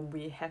man whom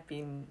we have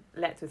been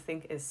led to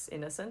think is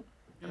innocent,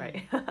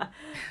 right?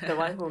 The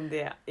one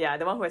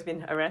the one who has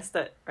been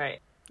arrested, right?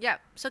 Yeah,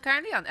 so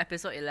currently on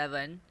episode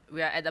 11,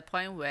 we are at the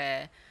point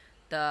where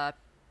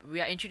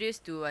we are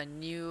introduced to a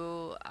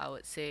new, I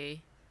would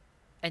say,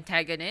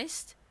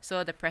 antagonist.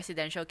 So the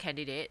presidential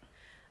candidate,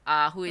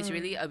 who is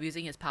really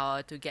abusing his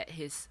power to get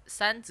his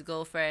son's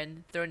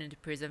girlfriend thrown into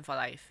prison for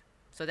life.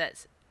 So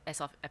that's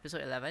as of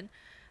episode 11.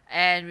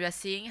 And we are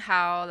seeing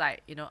how,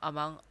 like,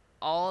 among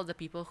all the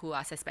people who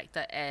are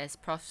suspected as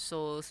Prof.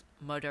 Soul's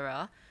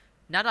murderer,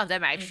 none of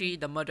them are actually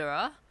the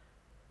murderer.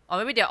 Or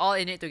maybe they're all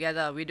in it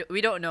together.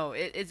 We don't know.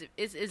 It's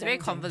very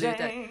convoluted.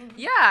 Dang.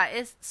 Yeah,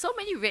 it's so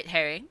many red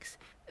herrings.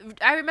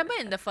 I remember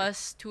in the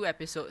first 2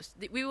 episodes,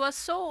 we were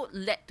so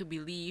led to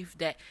believe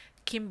that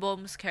Kim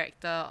Bom's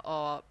character,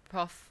 or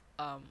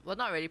well,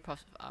 not really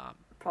Prof.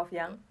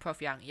 Young.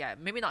 Prof Young, yeah,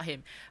 maybe not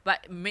him,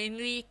 but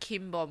mainly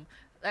Kim Bom.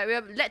 Like, we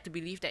are led to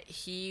believe that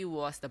he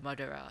was the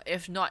murderer.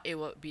 If not, it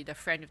would be the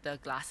friend with the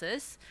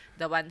glasses,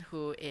 the one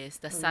who is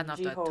the son of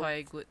the Ji-ho.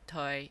 toy good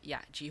toy,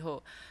 yeah,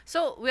 Ji-ho.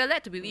 So we are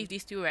led to believe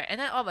these two, right?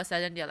 And then all of a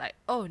sudden they're like,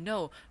 oh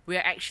no, we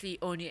are actually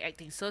only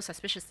acting so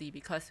suspiciously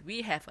because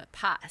we have a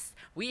past,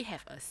 we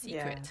have a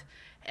secret,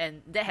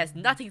 and that has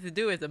nothing to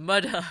do with the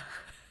murder.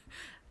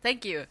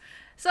 Thank you.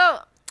 So,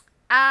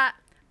 I'm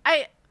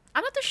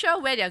not too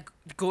sure where they're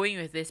going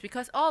with this,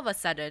 because all of a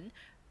sudden,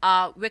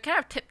 we're kind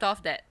of tipped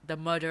off that the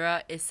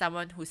murderer is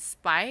someone who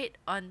spied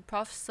on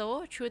Prof.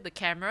 So through the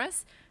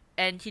cameras,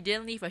 and he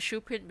didn't leave a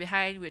shoe print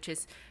behind, which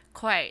is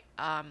quite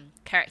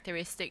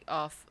characteristic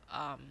of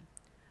a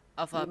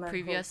Lee Man-ho.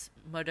 previous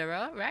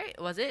murderer, right?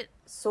 Was it?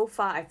 So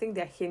far, I think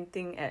they're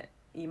hinting at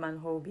Lee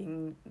Man-ho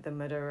being the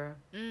murderer.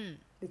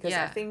 Because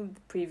I Yeah.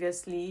 think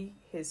previously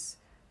his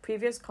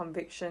previous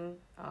conviction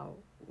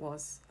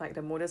was like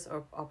the modus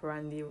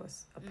operandi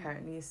was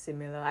apparently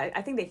similar.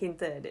 I think they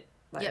hinted at it,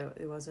 but Yep.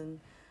 it wasn't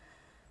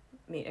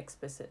made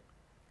explicit.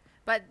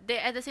 But they,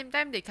 at the same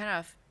time, they kind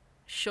of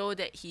show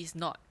that he's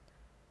not.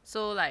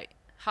 So, like,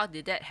 how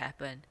did that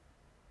happen?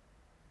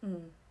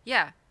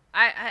 Yeah,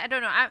 I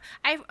don't know.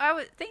 I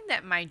would think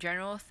that my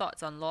general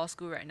thoughts on law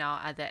school right now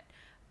are that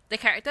the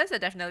characters are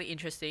definitely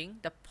interesting.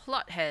 The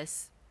plot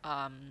has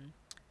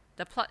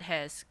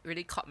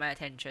really caught my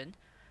attention.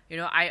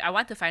 I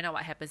want to find out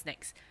what happens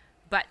next,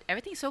 but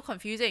everything's so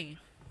confusing.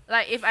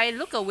 Like, if I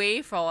look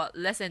away for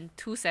less than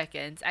 2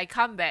 seconds, I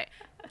come back,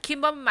 Kim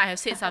Bom might have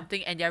said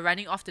something and they're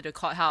running off to the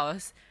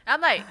courthouse.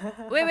 I'm like,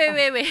 wait.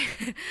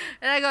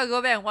 And I gotta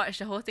go back and watch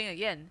the whole thing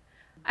again.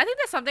 I think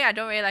that's something I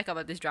don't really like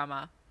about this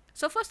drama.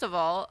 So first of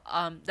all,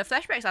 the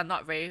flashbacks are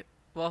not very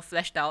well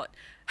fleshed out.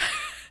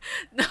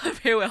 Not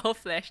very well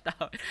fleshed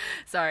out.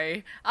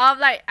 Sorry.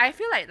 Like, I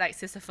feel like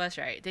Sisyphus,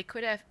 right? They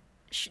could have,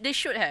 they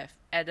should have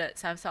added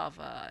some sort of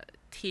a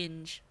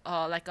tinge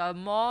or like a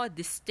more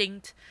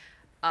distinct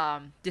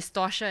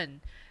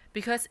distortion,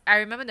 because I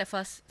remember the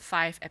first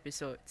 5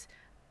 episodes,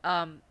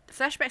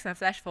 flashbacks and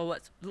flash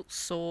forwards look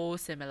so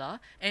similar,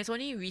 and it's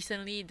only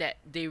recently that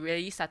they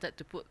really started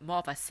to put more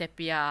of a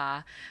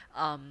sepia,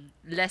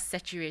 less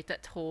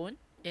saturated tone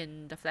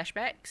in the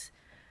flashbacks.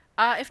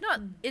 If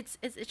not, it's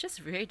just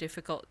very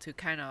difficult to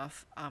kind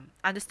of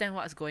understand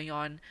what's going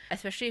on,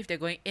 especially if they're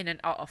going in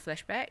and out of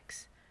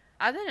flashbacks.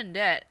 Other than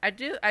that, I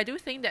do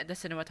think that the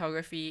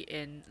cinematography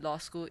in law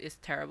school is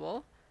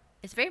terrible.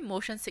 It's very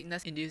motion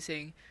sickness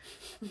inducing.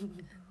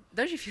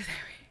 Don't you feel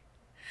that way?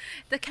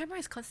 The camera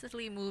is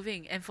constantly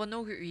moving and for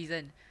no good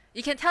reason.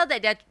 You can tell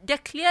that they're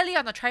clearly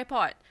on a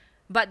tripod,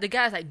 but the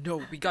guy's like,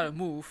 no, we gotta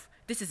move.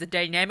 This is a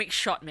dynamic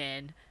shot,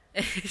 man.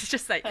 It's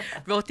just like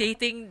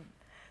rotating.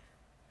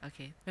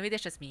 Okay, maybe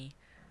that's just me.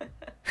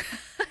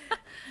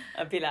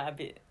 A bit lah, a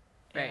bit.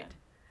 Right, Yeah.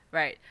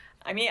 right.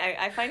 I mean,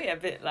 I find it a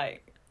bit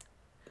like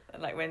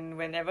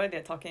whenever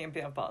they're talking a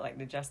bit about like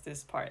the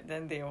justice part,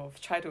 then they will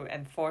try to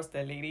enforce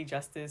the lady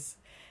justice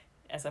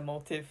as a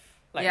motive.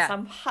 Like Yeah.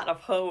 some part of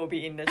her will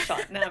be in the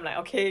shot. Then I'm like,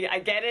 okay, I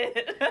get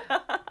it.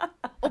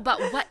 Oh, but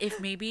what if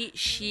maybe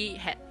she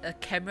had a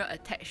camera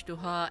attached to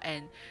her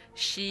and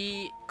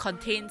she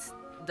contains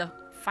the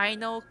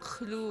final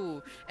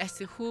clue as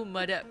to who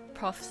murdered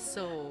Prof.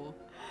 So?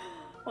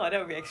 Wow, that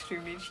would be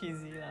extremely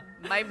cheesy lah.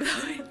 Mind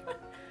blowing.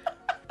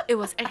 It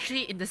was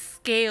actually in the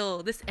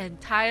scale this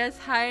entire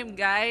time,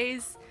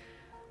 guys.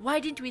 Why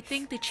didn't we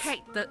think to check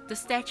the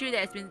statue that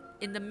has been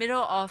in the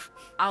middle of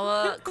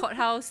our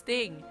courthouse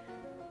thing?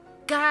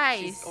 Guys.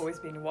 She's always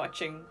been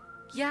watching.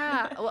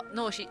 Yeah. Well,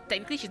 no,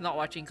 technically she's not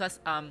watching because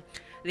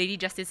Lady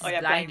Justice is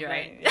blind, blind,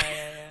 right? blind.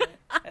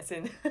 Yeah. As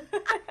in,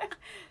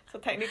 so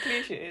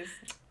technically she is.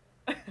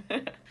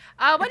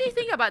 What do you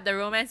think about the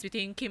romance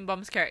between Kim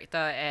Bom's character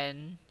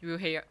and Ryu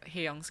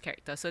Hae-young's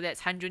character? So that's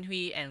Han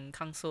Jun-hui and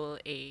Kang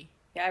Sol-ae.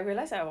 Yeah, I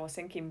realized I was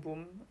saying Kim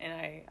Bom,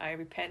 and I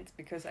repent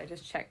because I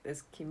just checked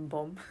this Kim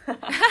Bom.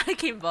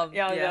 Kim Bom.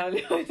 Yeah.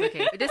 It's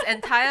okay. This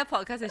entire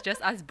podcast is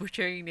just us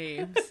butchering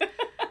names.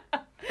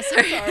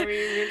 Sorry. Sorry,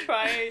 we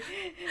try.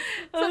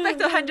 So back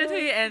to Han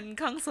Jun-hui and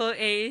Kang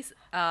So-ae's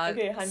Han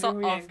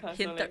sort Jun-hui and of Kang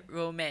hinted So-ae.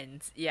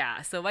 romance.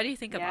 Yeah. So what do you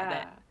think about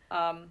that?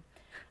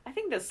 I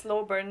think the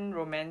slow burn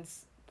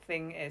romance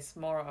thing is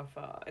more of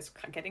it's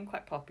getting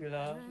quite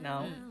popular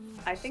now.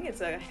 I think it's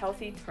a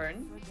healthy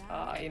turn.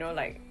 You know,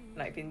 like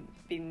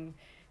Bin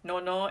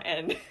Nono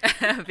and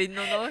Bin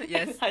Nono,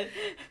 yes.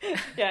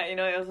 Yeah, you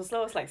know, it was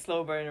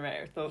slow burn,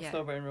 right? Yeah.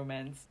 Slow burn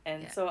romance.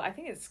 And Yeah. so I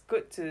think it's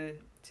good to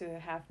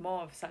have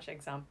more of such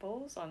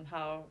examples on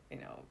how, you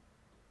know,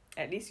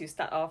 at least you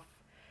start off,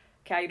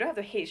 okay, you don't have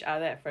to hate each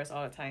other at first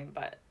all the time,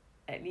 but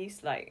at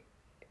least like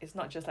it's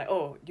not just like,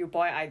 oh, you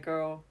boy, I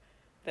girl,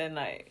 then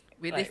like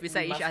We like, live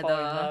beside must each fall in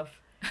other.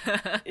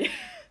 love.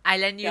 I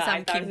lend you Yeah, some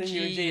I thousand kimchi,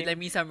 Eugene, you lend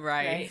me some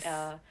rice.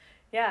 Right?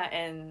 Yeah,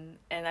 and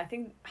I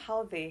think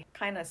how they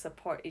kind of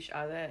support each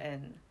other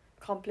and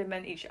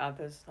complement each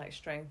other's like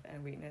strength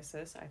and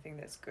weaknesses, I think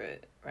that's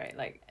good, right?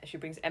 Like she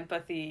brings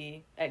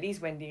empathy, at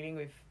least when dealing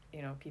with,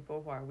 you know,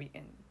 people who are weak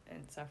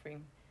and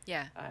suffering.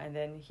 Yeah. And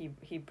then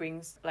he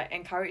brings like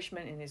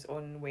encouragement in his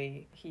own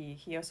way. He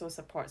also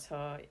supports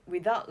her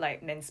without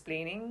like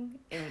mansplaining.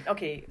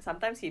 Okay,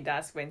 sometimes he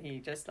does when he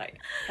just like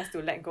has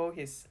to let go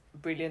his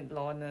brilliant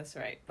lawness,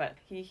 right? But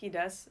he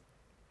does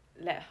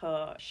let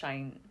her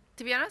shine.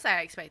 To be honest,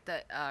 I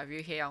expected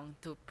Ryu Hae-young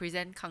to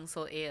present Kang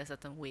So-ae a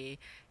certain way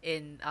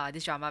in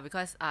this drama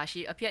because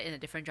she appeared in a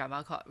different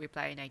drama called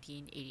Reply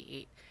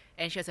 1988,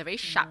 and she was a very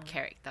sharp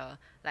character,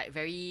 like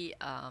very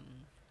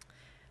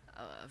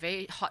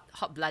very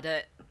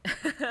hot-blooded.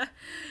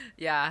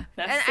 Yeah.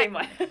 That's And same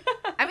one.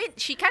 I mean,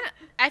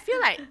 I feel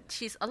like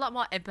she's a lot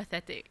more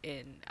empathetic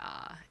in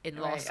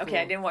law Right. school. Okay,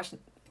 I didn't watch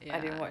Yeah.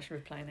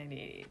 Reply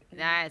 1988.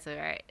 Nah, it's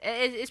alright.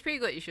 It's pretty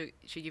good. You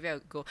should give it a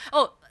go.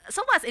 Oh,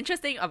 so what's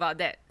interesting about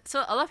that?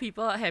 So a lot of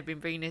people have been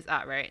bringing this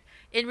up, right?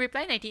 In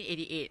Reply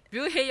 1988,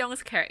 Ryu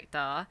Hae-young's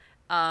character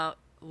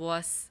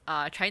was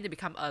trying to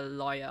become a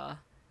lawyer.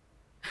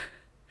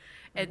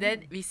 And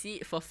then we see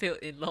it fulfilled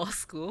in law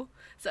school.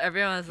 So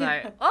everyone was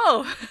like,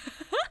 oh,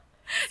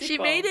 she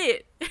Sequel. made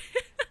it.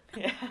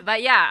 Yeah.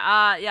 But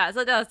yeah,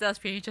 so that was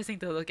pretty interesting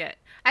to look at.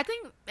 I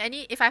think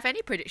if I have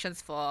any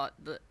predictions for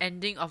the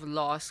ending of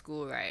law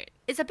school, right,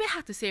 it's a bit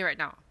hard to say right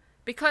now.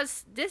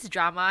 Because this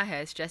drama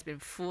has just been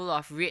full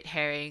of red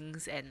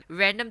herrings and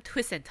random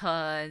twists and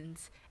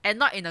turns, and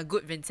not in a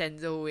good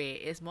Vincenzo way.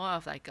 It's more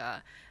of like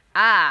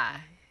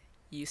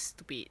you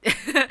stupid.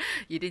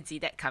 You didn't see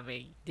that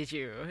coming, did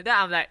you? Then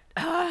I'm like,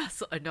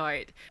 so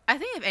annoyed. I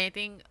think if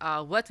anything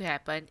were to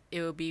happen,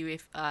 it will be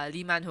with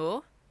Lee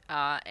Man-ho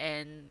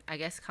and I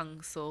guess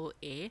Kang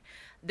So-ae.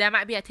 There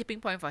might be a tipping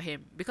point for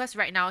him because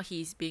right now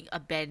he's being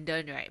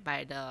abandoned, right,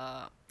 by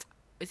the,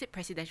 is it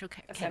presidential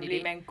candidate?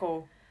 Assemblyman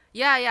Ko.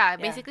 Yeah.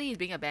 Basically, he's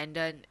being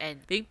abandoned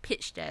and being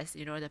pitched as,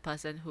 you know, the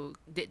person who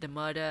did the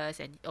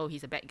murders and, oh,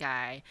 he's a bad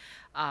guy.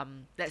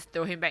 Let's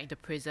throw him back into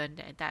prison,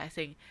 the entire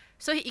thing.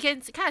 So you can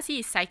kind of see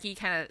his psyche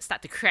kind of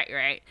start to crack,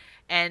 right?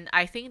 And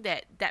I think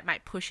that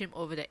might push him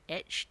over the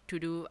edge to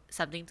do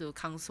something to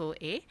Kang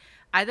So-ae.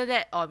 Either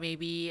that or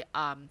maybe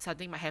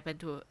something might happen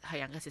to her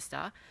younger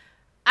sister.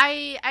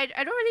 I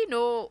don't really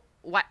know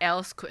what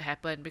else could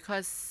happen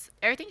because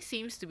everything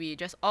seems to be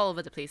just all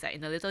over the place, like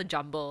in a little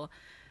jumble.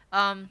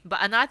 But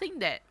another thing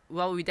that,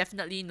 well, we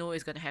definitely know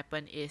is going to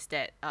happen is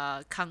that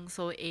Kang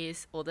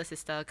So-ae's older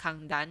sister,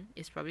 Kang Dan,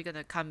 is probably going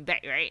to come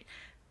back, right?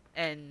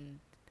 And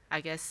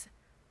I guess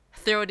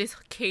throw this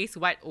case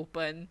wide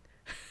open.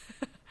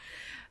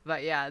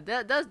 But yeah,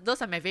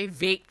 those are my very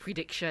vague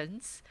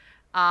predictions.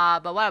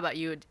 But what about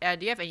you? Do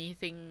you have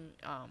anything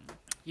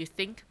you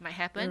think might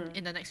happen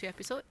in the next few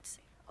episodes?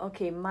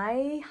 Okay,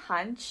 my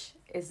hunch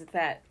is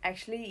that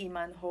actually Lee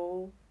Man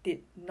Ho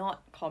did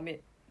not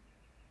commit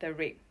the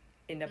rape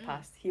in the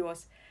past.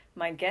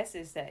 My guess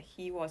is that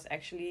he was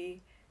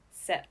actually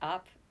set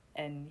up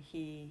and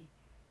he,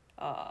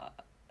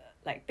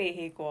 like 背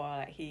黑锅,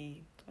 like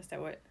he, what's that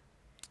word?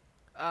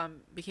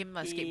 Became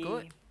a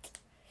scapegoat?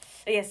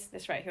 Yes,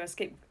 that's right.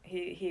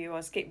 He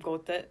was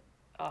scapegoated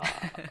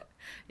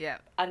Yeah.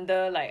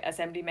 under like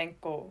Assemblyman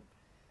Koh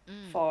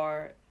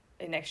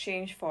in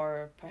exchange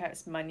for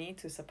perhaps money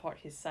to support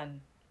his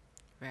son.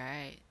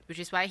 Right. Which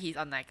is why he's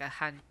on like a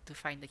hunt to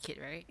find the kid,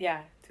 right?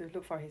 Yeah, to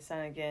look for his son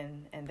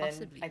again. And then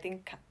Possibly. I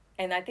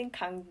think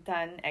Kang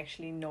Dan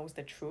actually knows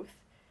the truth.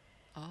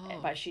 Oh.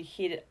 But she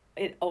hid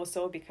it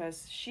also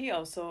because she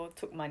also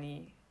took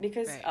money.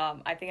 Because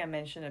Right. I think I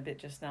mentioned a bit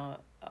just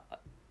now,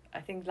 I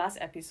think last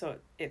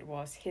episode it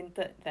was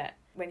hinted that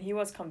when he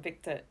was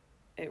convicted,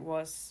 it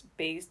was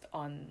based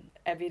on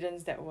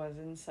evidence that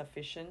wasn't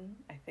sufficient,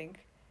 I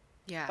think.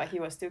 Yeah. But he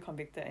was still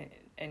convicted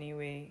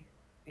anyway.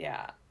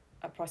 Yeah,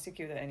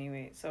 prosecuted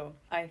anyway. So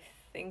I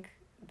think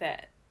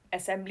that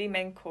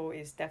Assemblyman Koh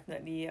is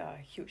definitely a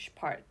huge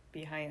part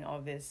behind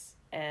all this,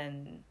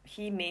 and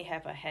he may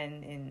have a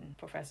hand in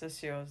Professor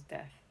Seo's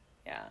death.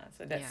 Yeah,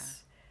 so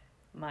that's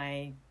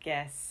my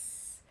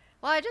guess.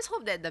 Well, I just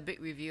hope that the big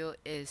reveal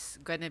is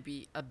gonna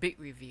be a big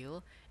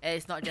reveal, and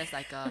it's not just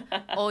like a,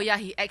 oh yeah,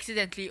 he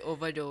accidentally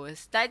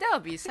overdosed. That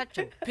would be such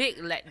a big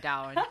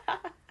letdown.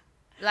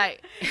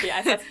 Like, Yeah,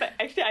 I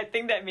suspect. Actually, I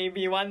think that may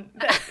be one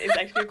that is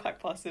actually quite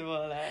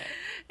possible.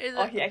 it's Or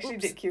like, he actually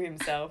oops. did kill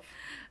himself.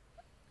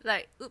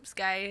 Like, oops,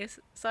 guys,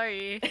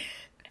 sorry.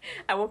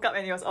 I woke up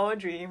and it was all a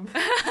dream.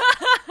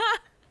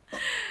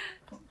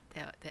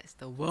 That's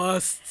the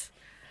worst.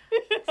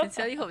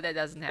 Sincerely hope that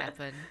doesn't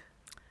happen.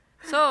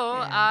 So,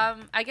 Yeah.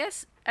 I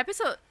guess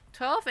episode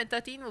 12 and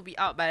 13 will be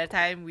out by the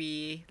time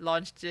we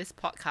launch this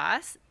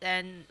podcast,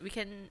 and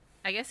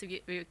I guess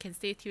we can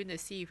stay tuned to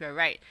see if we're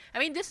right. I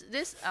mean, this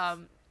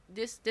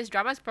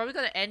drama is probably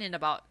gonna end in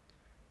about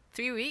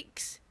 3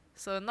 weeks,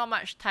 so not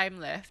much time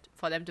left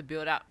for them to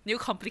build up new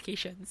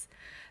complications.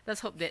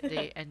 Let's hope that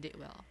they end it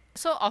well.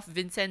 So of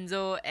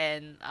Vincenzo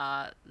and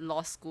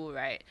law school,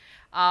 right?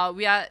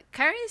 We are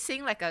currently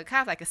seeing like a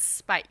kind of like a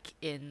spike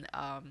in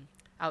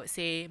I would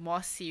say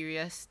more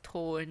serious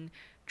tone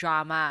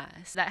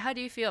dramas. Like, how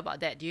do you feel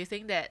about that? Do you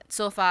think that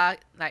so far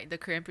like the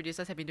Korean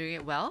producers have been doing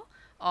it well,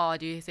 or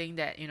do you think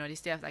that they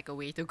still have like a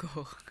way to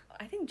go?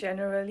 I think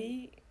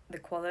generally the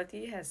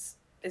quality is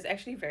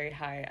actually very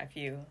high, I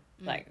feel.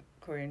 Like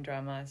Korean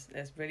dramas,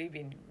 there's really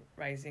been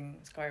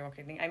rising,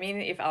 skyrocketing. I mean,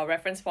 if our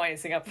reference point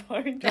is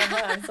Singaporean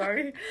drama, I'm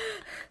sorry.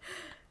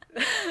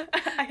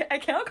 I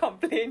cannot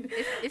complain.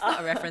 It's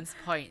not a reference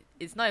point.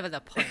 It's not even a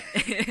point.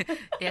 It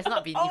has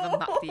not been even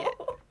marked yet.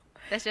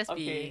 Let's just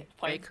be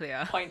very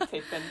clear. Point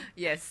taken.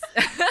 Yes.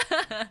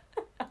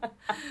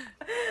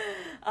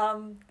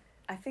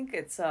 I think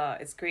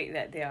it's great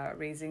that they are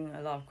raising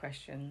a lot of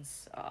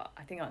questions.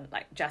 I think on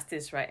like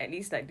justice, right? At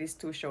least like these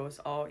two shows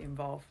all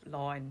involve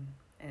law and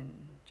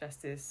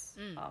justice.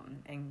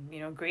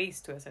 And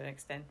grace to a certain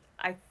extent.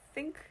 I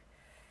think,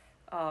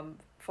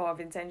 for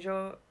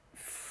Vincenzo,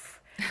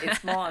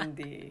 it's more on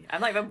the.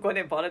 I'm not even going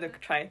to bother to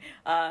try.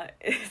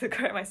 To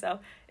correct myself.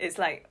 It's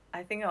like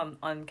I think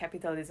on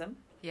capitalism.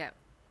 Yeah.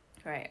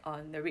 Right,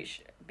 on the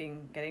rich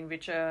getting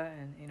richer,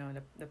 and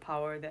the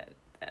power that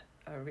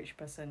a rich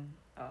person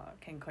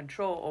can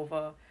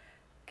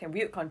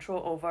wield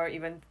control over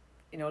even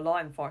law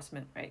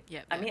enforcement, right?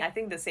 Yep, I mean, I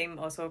think the same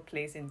also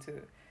plays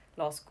into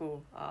law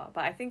school,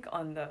 but I think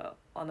on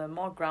a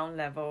more ground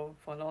level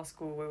for law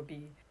school will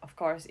be, of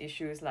course,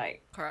 issues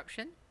like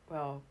Corruption.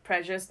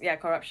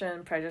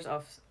 corruption, pressures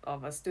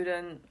of a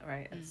student,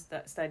 right?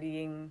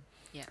 Studying.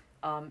 Yeah.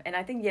 And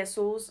I think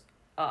Yesul's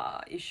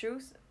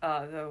issues,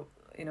 the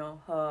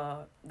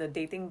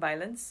dating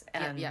violence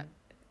and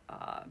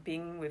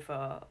being with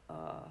a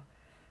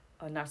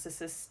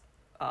narcissist,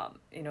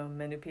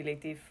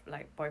 manipulative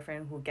like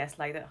boyfriend who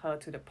gaslighted her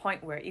to the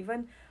point where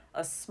even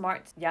a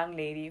smart young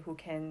lady who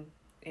can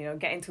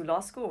get into law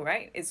school,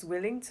 right, is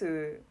willing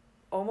to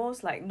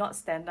almost like not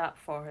stand up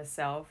for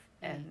herself,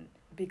 and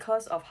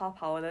because of how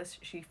powerless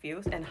she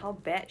feels and how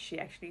bad she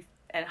actually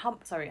and how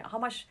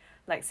much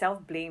like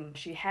self-blame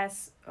she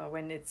has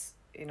when it's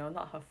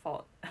not her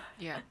fault.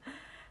 Yeah.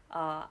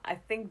 I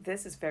think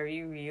this is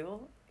very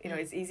real.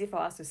 It's easy for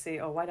us to say,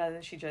 oh, why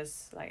doesn't she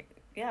just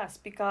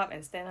speak up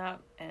and stand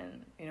up,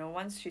 and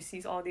once she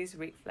sees all these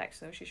red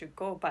flags, she should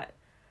go. But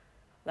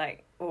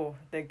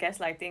the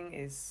gaslighting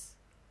is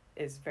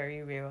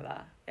very real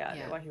lah.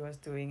 Yeah. What he was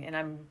doing, and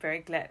I'm very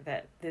glad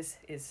that this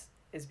is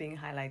being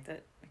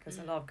highlighted, because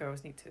a lot of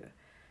girls need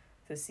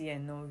to see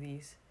and know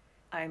these.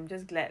 I'm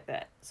just glad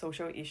that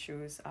social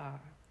issues are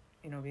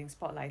being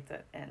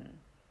spotlighted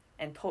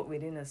and told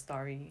within a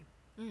story,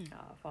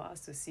 for us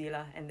to see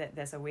lah, and that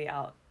there's a way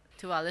out.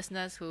 To our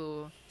listeners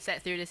who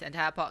sat through this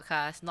entire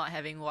podcast not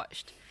having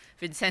watched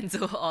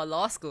Vincenzo or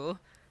law school,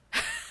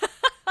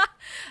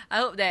 I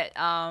hope that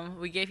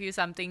we gave you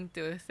something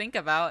to think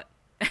about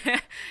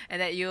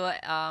and that you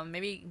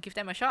maybe give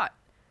them a shot.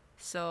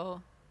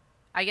 So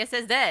I guess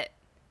that's that.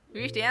 We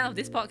reached the end of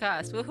this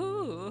podcast.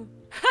 Woohoo!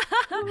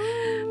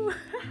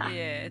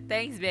 Yeah,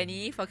 thanks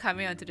Benny for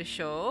coming onto the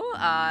show.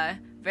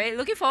 Very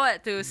looking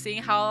forward to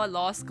seeing how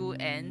law school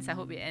ends. I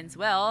hope it ends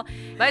well.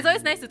 But it's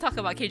always nice to talk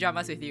about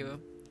K-dramas with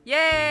you.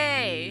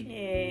 Yay!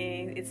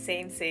 Yay! It's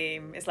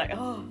same. It's like,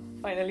 oh,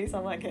 finally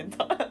someone can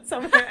talk.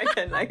 Somewhere I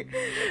can like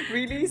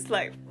release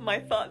like my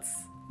thoughts.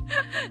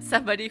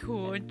 Somebody who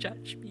won't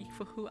judge me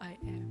for who I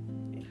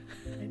am.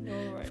 I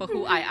know, right? For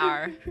who I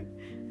are.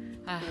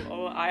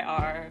 Who I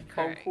are,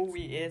 for Correct. who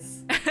we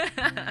is.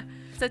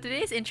 So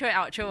today's intro and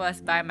outro was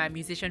by my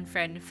musician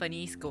friend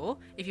Fernie Go.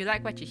 If you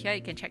like what you hear,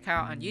 you can check her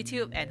out on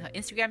YouTube, and her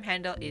Instagram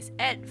handle is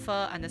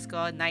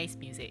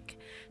 @fer_nicemusic.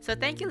 So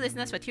thank you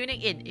listeners for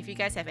tuning in. If you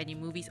guys have any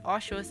movies or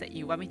shows that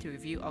you want me to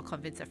review or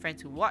convince a friend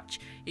to watch,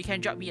 you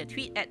can drop me a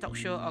tweet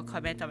 @talkshow or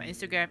comment on my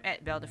Instagram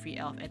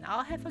 @BelleTheFreeElf, and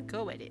I'll have a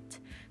go at it.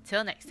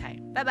 Till next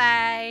time. Bye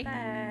bye!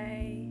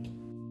 Bye.